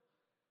peleando,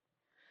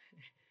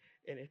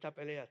 en esta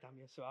pelea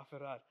también se va a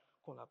aferrar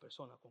con la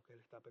persona con que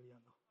él está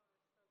peleando.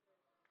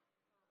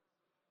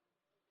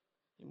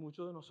 Y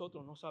muchos de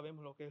nosotros no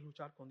sabemos lo que es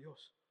luchar con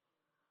Dios.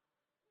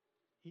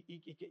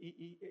 Y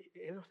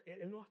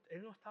él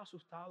no está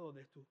asustado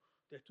de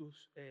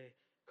tus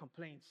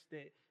complaints,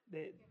 de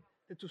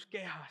tus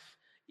quejas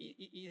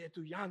y de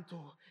tu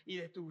llanto y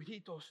de tus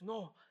gritos.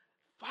 No,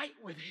 fight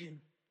with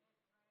him.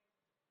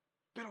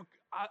 Pero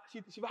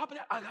si vas a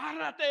pelear,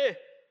 agárrate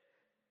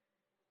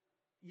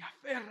y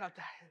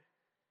aférrate a él.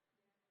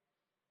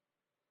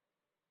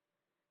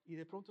 Y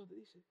de pronto te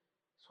dice,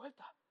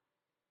 suelta.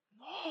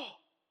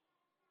 No.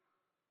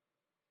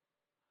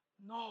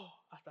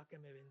 que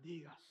me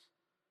bendigas.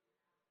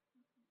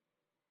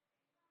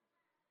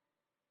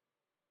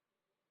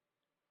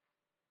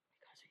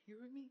 ¿Estás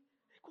hearing me?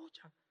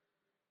 Escuchan.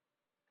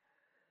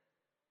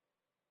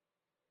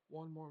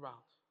 One more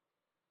round.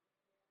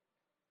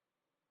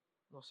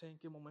 No sé en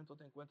qué momento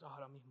te encuentras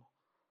ahora mismo.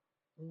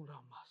 Un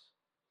round más.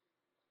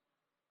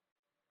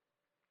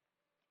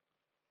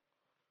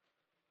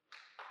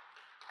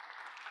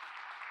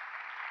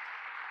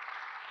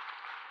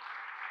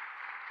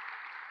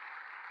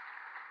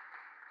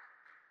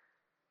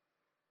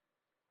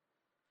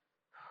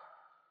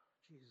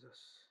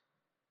 Jesus.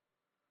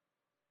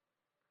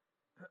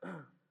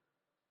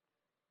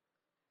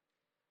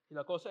 Y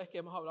la cosa es que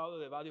hemos hablado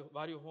de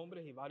varios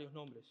hombres y varios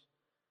nombres,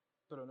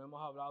 pero no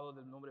hemos hablado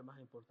del nombre más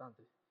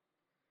importante.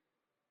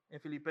 En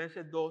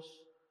Filipenses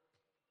 2,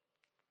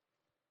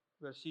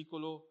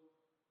 versículo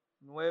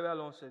 9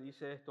 al 11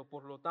 dice esto: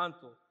 por lo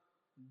tanto,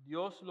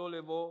 Dios lo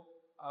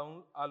elevó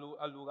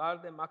al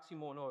lugar de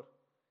máximo honor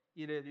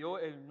y le dio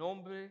el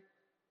nombre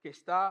que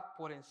está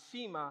por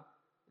encima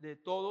de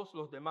todos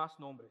los demás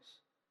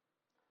nombres,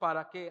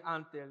 para que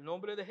ante el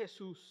nombre de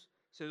Jesús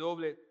se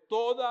doble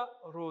toda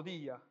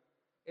rodilla,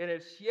 en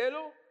el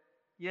cielo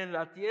y en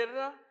la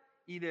tierra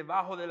y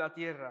debajo de la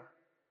tierra,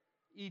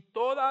 y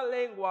toda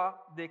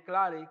lengua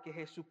declare que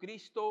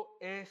Jesucristo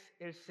es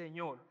el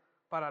Señor,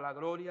 para la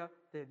gloria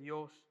de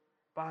Dios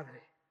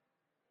Padre.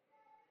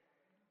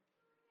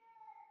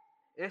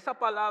 Esa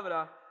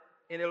palabra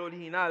en el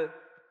original,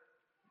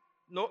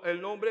 no,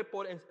 el nombre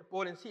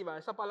por encima,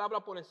 esa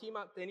palabra por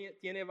encima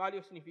tiene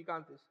varios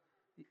significantes.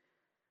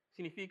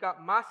 Significa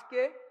más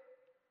que,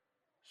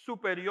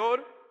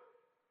 superior,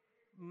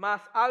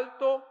 más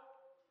alto,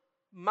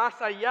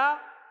 más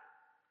allá,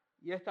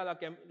 y esta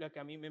es la que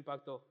a mí me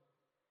impactó.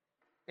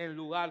 En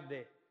lugar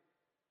de.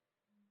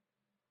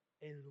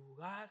 En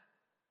lugar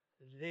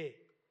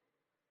de.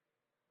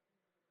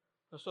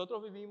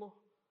 Nosotros vivimos,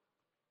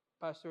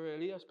 Pastor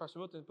Elías,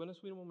 Pastor Milton, ¿pueden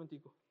subir un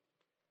momentico?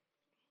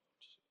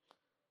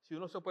 Si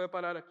uno se puede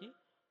parar aquí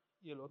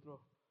y el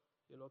otro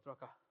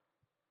acá.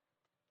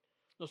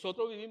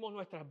 Nosotros vivimos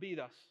nuestras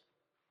vidas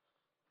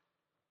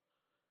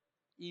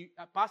y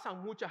pasan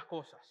muchas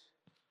cosas.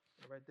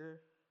 Right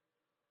there.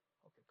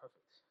 Okay,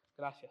 perfect.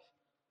 Gracias.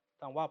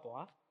 Tan guapo,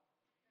 ¿ah?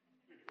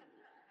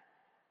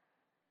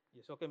 Y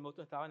eso que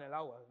Milton estaba en el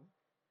agua, ¿no?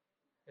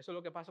 Eso es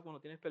lo que pasa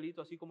cuando tienes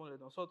pelito así como el de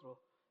nosotros.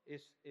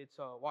 It's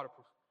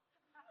waterproof.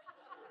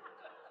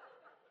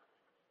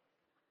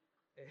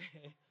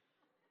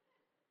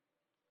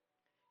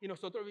 Y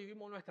nosotros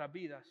vivimos nuestras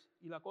vidas.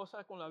 Y la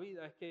cosa con la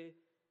vida es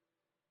que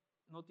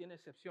no tiene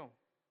excepción.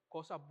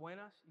 Cosas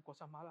buenas y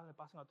cosas malas le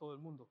pasan a todo el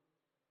mundo.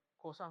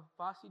 Cosas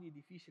fáciles y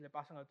difíciles le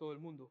pasan a todo el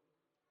mundo.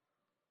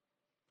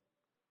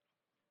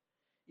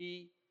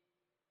 Y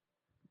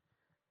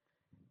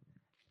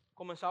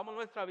comenzamos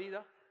nuestra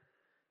vida,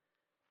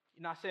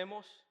 y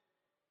nacemos,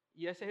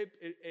 y ese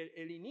es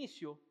el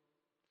inicio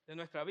de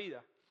nuestra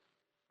vida.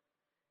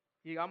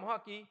 Llegamos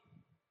aquí,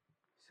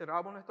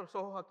 cerramos nuestros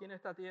ojos aquí en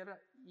esta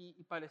tierra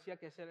y parecía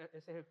que ese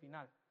es el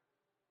final.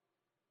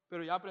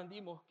 Pero ya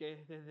aprendimos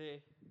que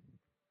desde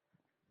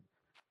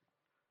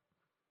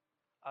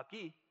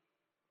aquí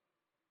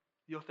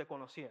Dios te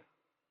conocía.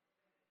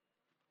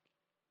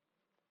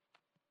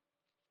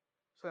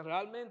 O sea,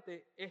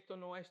 realmente esto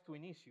no es tu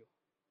inicio.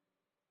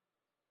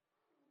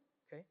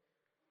 ¿Okay?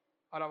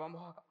 Ahora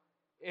vamos acá.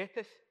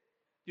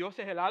 Dios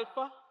es el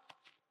alfa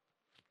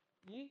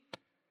y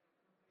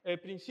el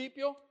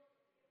principio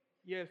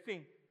y el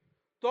fin.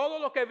 Todo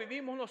lo que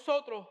vivimos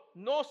nosotros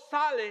no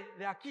sale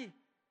de aquí.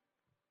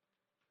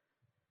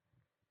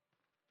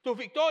 Tus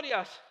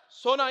victorias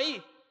son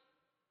ahí.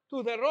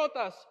 Tus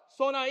derrotas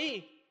son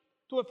ahí.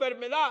 Tu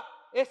enfermedad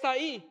es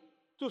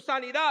ahí. Tu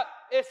sanidad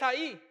es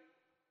ahí.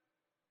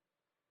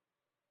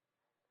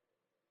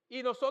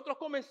 Y nosotros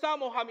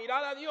comenzamos a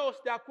mirar a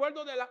Dios de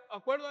acuerdo a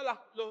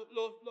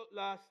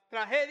las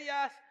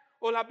tragedias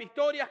o las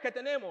victorias que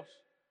tenemos.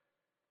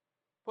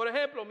 Por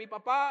ejemplo, mi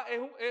papá es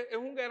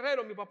un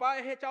guerrero, mi papá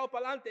es echado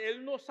para adelante,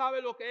 él no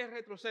sabe lo que es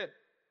retroceder.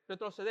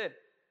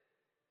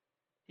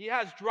 He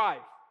has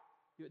drive.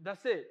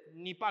 That's it.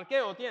 Ni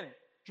parqueo tiene.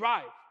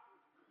 Drive.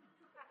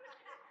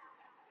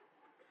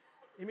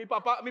 Y mi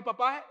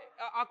papá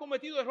ha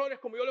cometido errores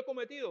como yo lo he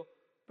cometido,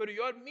 pero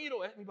yo admiro,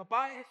 mi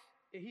papá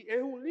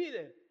es un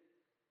líder.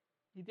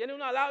 Y tiene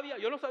una labia.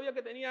 Yo no sabía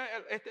que tenía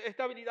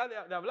esta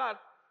habilidad de hablar,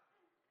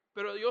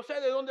 pero yo sé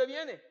de dónde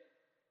viene.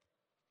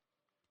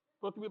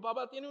 Porque mi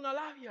papá tiene una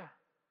labia.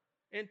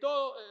 En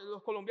todos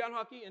los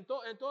colombianos aquí, en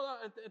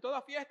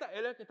toda fiesta,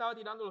 él es el que estaba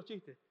tirando los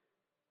chistes.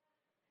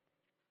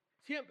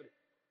 Siempre.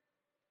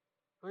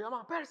 Lo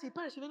llamaban, Percy,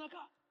 ven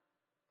acá.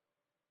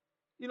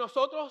 Y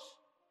nosotros,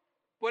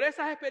 por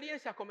esas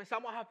experiencias,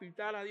 comenzamos a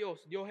filtrar a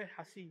Dios. Dios es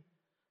así.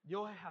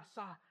 Dios es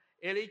asá.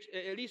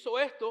 Él hizo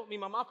esto, mi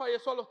mamá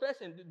falleció a los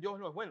 13, Dios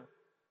no es bueno.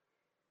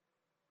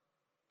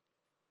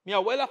 Mi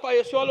abuela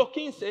falleció a los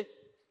 15,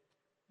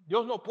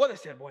 Dios no puede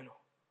ser bueno.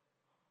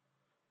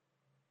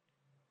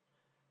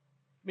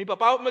 Mi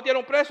papá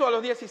metieron preso a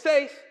los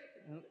 16.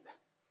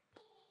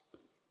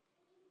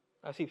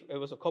 Así, it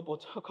was a couple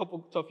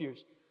tough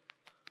years.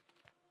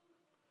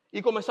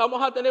 Y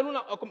comenzamos a tener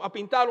a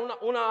pintar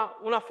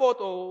una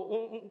foto,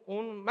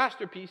 un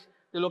masterpiece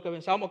de lo que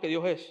pensamos que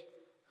Dios es.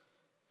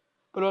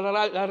 Pero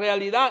la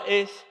realidad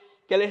es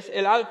que Él es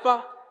el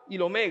alfa y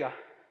el omega.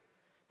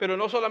 Pero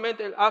no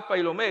solamente el alfa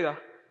y el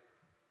omega.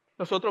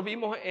 Nosotros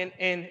vimos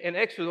en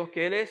Éxodo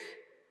que Él es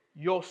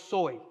yo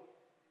soy.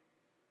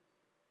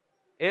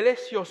 Él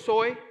es yo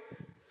soy.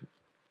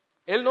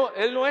 Él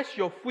no es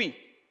yo fui.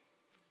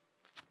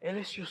 Él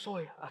es yo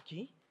soy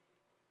aquí.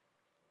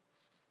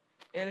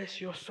 Él es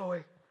yo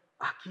soy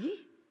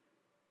aquí.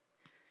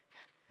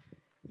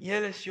 Y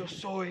Él es yo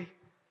soy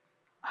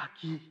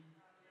aquí.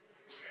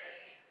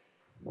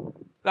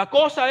 La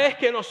cosa es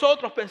que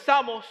nosotros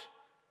pensamos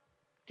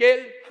que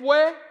Él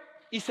fue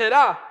y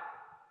será,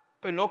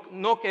 pero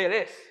no que Él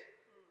es.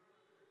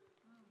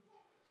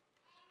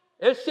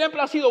 Él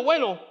siempre ha sido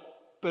bueno,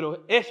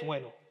 pero es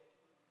bueno.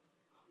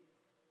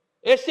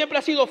 Él siempre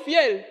ha sido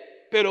fiel,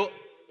 pero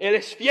Él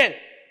es fiel.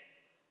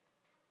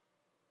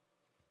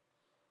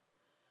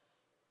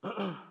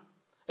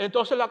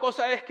 Entonces la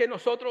cosa es que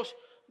nosotros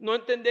no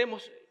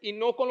entendemos y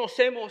no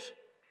conocemos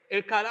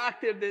el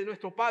carácter de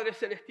nuestro Padre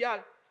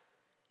Celestial.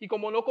 Y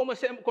como no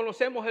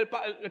conocemos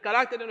el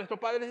carácter de nuestro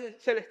Padre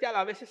Celestial,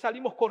 a veces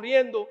salimos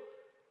corriendo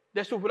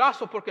de sus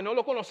brazos porque no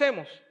lo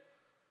conocemos.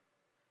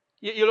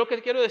 Y yo lo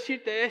que quiero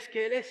decirte es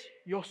que Él es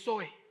yo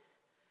soy.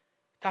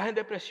 ¿Estás en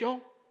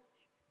depresión?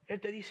 Él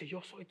te dice,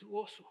 yo soy tu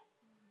gozo.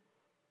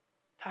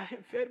 ¿Estás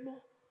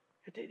enfermo?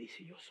 Él te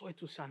dice, yo soy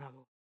tu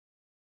sanador.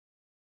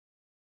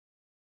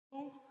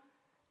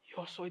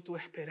 Yo soy tu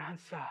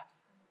esperanza.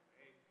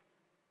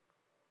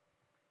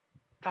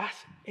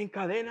 ¿Estás en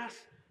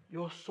cadenas?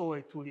 Yo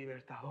soy tu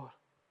libertador.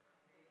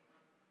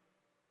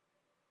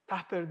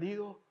 ¿Estás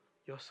perdido?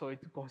 Yo soy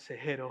tu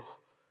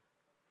consejero.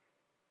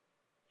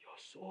 Yo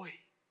soy.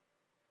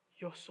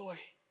 Yo soy.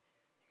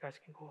 You guys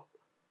can go up.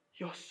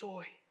 Yo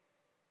soy.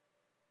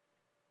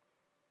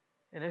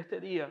 En este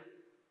día,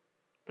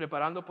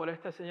 preparando por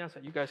esta enseñanza,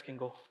 you guys can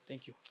go.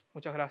 Thank you.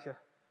 Muchas gracias.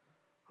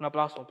 Un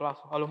aplauso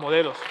a los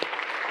modelos.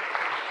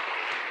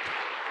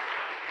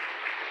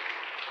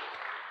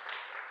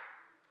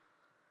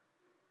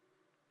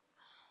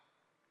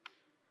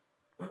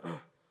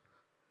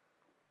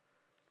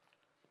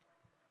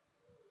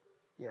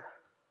 Yeah.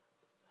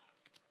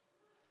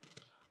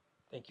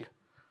 Thank you.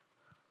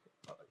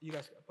 You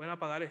guys, ¿pueden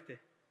apagar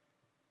este?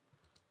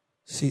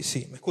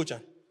 Sí, ¿me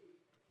escuchan?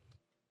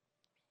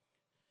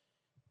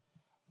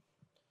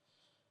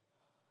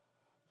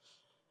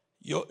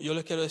 Yo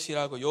les quiero decir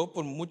algo. Yo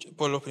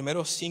por los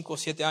primeros 5 o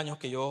 7 años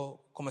que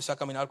yo comencé a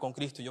caminar con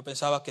Cristo, yo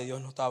pensaba que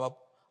Dios no estaba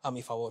a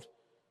mi favor.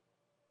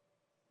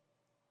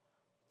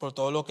 Por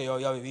todo lo que yo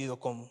había vivido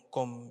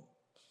con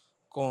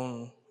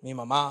mi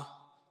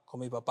mamá, con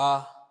mi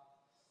papá,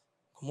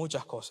 con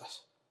muchas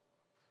cosas.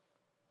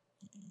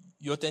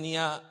 Yo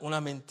tenía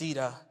una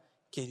mentira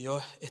que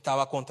Dios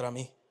estaba contra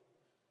mí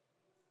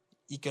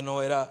y que Él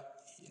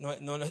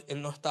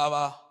no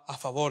estaba a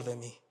favor de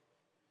mí.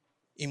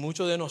 Y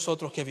muchos de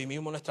nosotros que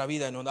vivimos nuestra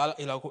vida y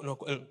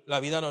la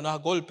vida nos da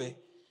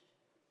golpe,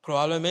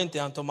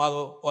 probablemente han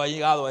tomado o han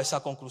llegado a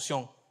esa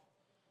conclusión,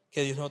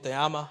 que Dios no te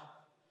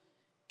ama,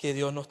 que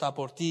Dios no está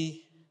por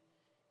ti,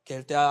 que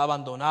Él te ha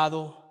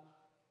abandonado,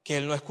 que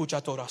Él no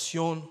escucha tu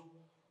oración,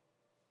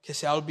 que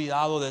se ha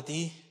olvidado de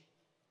ti.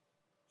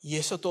 Y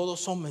eso todo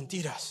son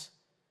mentiras,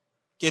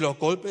 que los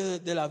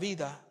golpes de la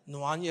vida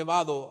nos han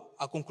llevado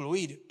a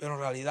concluir, pero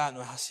en realidad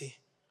no es así.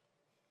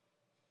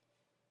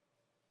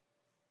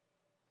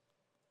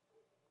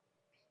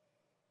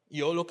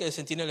 Yo lo que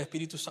sentí en del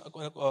Espíritu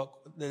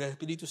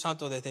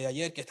Santo desde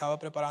ayer que estaba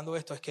preparando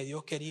esto es que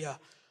Dios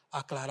quería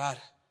aclarar,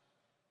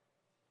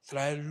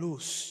 traer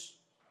luz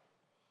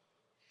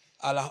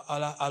a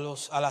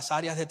las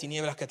áreas de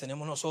tinieblas que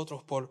tenemos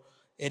nosotros por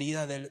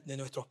heridas de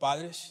nuestros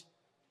padres,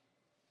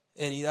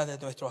 heridas de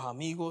nuestros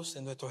amigos,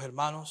 de nuestros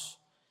hermanos.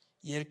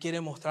 Y Él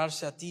quiere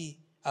mostrarse a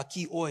ti,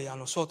 aquí hoy, a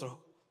nosotros,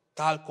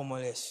 tal como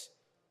Él es.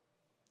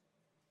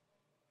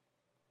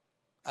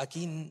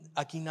 Aquí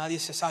nadie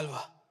se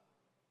salva.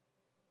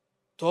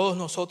 Todos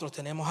nosotros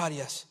tenemos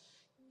áreas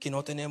que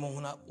no tenemos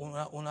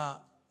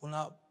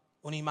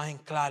una imagen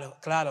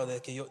clara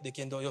de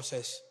quién Dios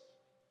es.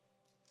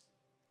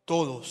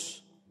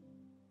 Todos.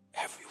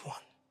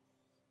 Everyone.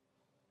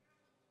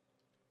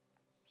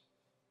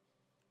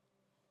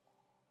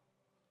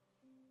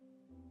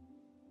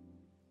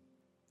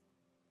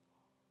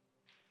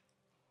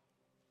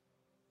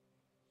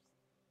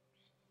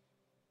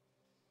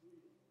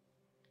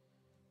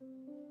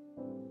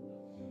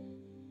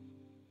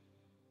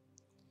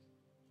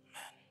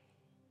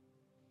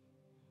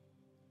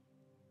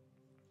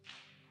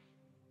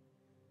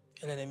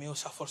 El enemigo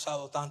se ha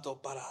esforzado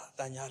tanto para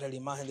dañar la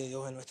imagen de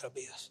Dios en nuestras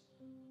vidas.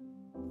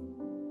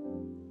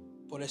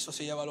 Por eso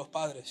se lleva a los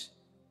padres.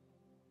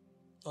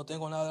 No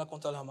tengo nada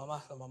contra las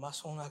mamás. Las mamás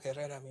son unas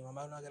guerreras. Mi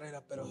mamá es una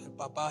guerrera, pero el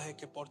papá es el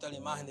que porta la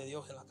imagen de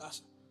Dios en la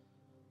casa.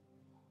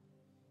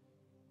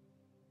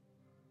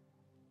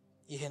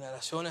 Y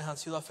generaciones han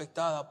sido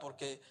afectadas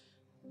porque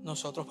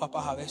nosotros,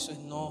 papás, a veces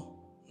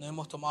no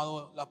hemos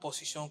tomado la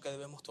posición que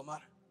debemos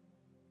tomar.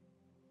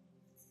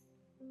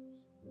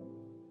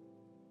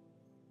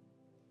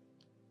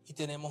 Y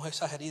tenemos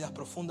esas heridas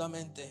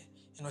profundamente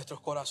en nuestros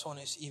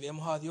corazones y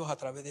vemos a Dios a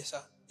través de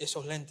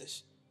esos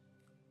lentes.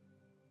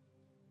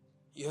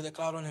 Y yo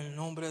declaro en el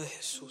nombre de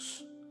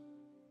Jesús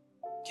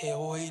que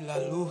hoy la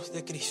luz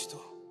de Cristo,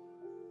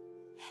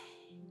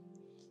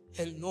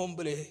 el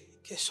nombre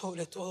que es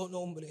sobre todo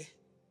nombre,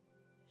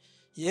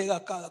 llega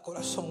a cada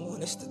corazón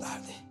en esta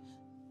tarde.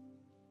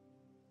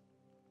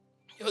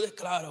 Yo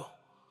declaro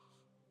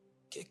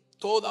que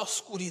toda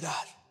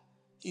oscuridad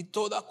y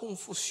toda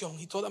confusión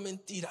y toda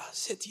mentira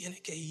se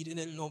tiene que ir en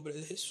el nombre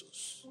de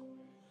Jesús.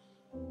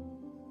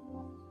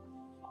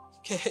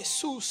 Que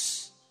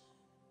Jesús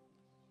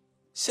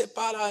se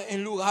para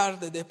en lugar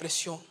de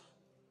depresión.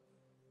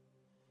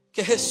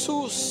 Que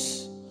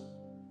Jesús,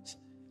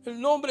 el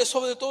nombre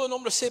sobre todo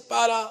nombre, se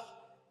para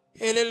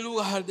en el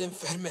lugar de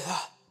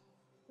enfermedad.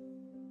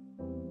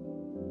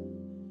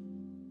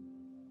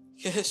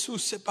 Que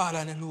Jesús se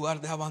para en el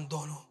lugar de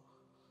abandono.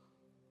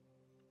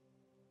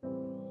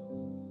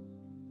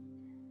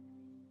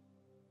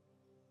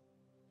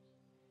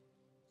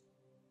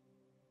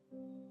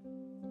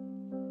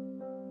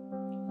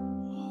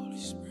 Holy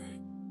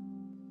Spirit,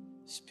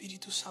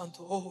 Espíritu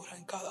Santo, obra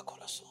en cada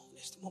corazón en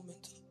este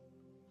momento.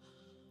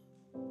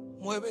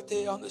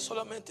 Muévete a donde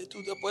solamente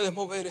tú te puedes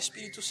mover,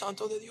 Espíritu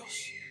Santo de Dios.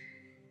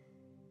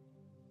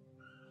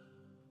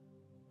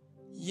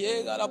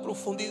 Llega a la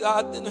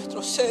profundidad de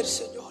nuestro ser,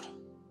 Señor.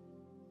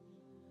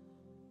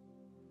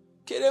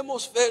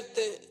 Queremos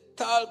verte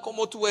tal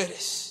como tú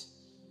eres.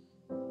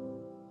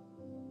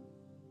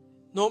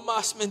 No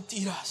más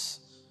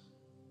mentiras.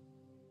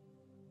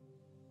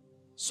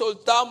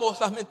 Soltamos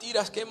las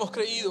mentiras que hemos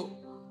creído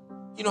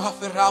y nos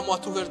aferramos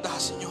a tu verdad,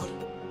 Señor.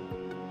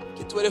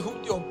 Que tú eres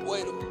un Dios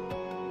bueno,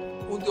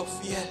 un Dios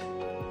fiel,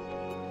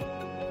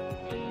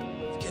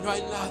 y que no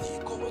hay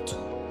nadie como tú.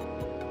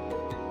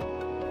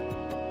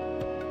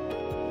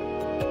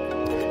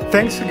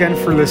 Thanks again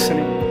for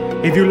listening.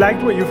 If you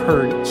liked what you've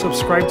heard,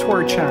 subscribe to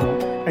our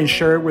channel and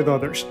share it with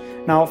others.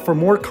 Now, for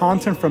more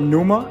content from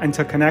Numa and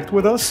to connect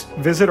with us,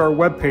 visit our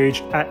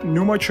webpage at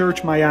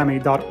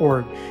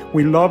numachurchmiami.org.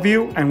 We love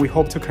you and we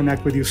hope to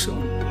connect with you soon.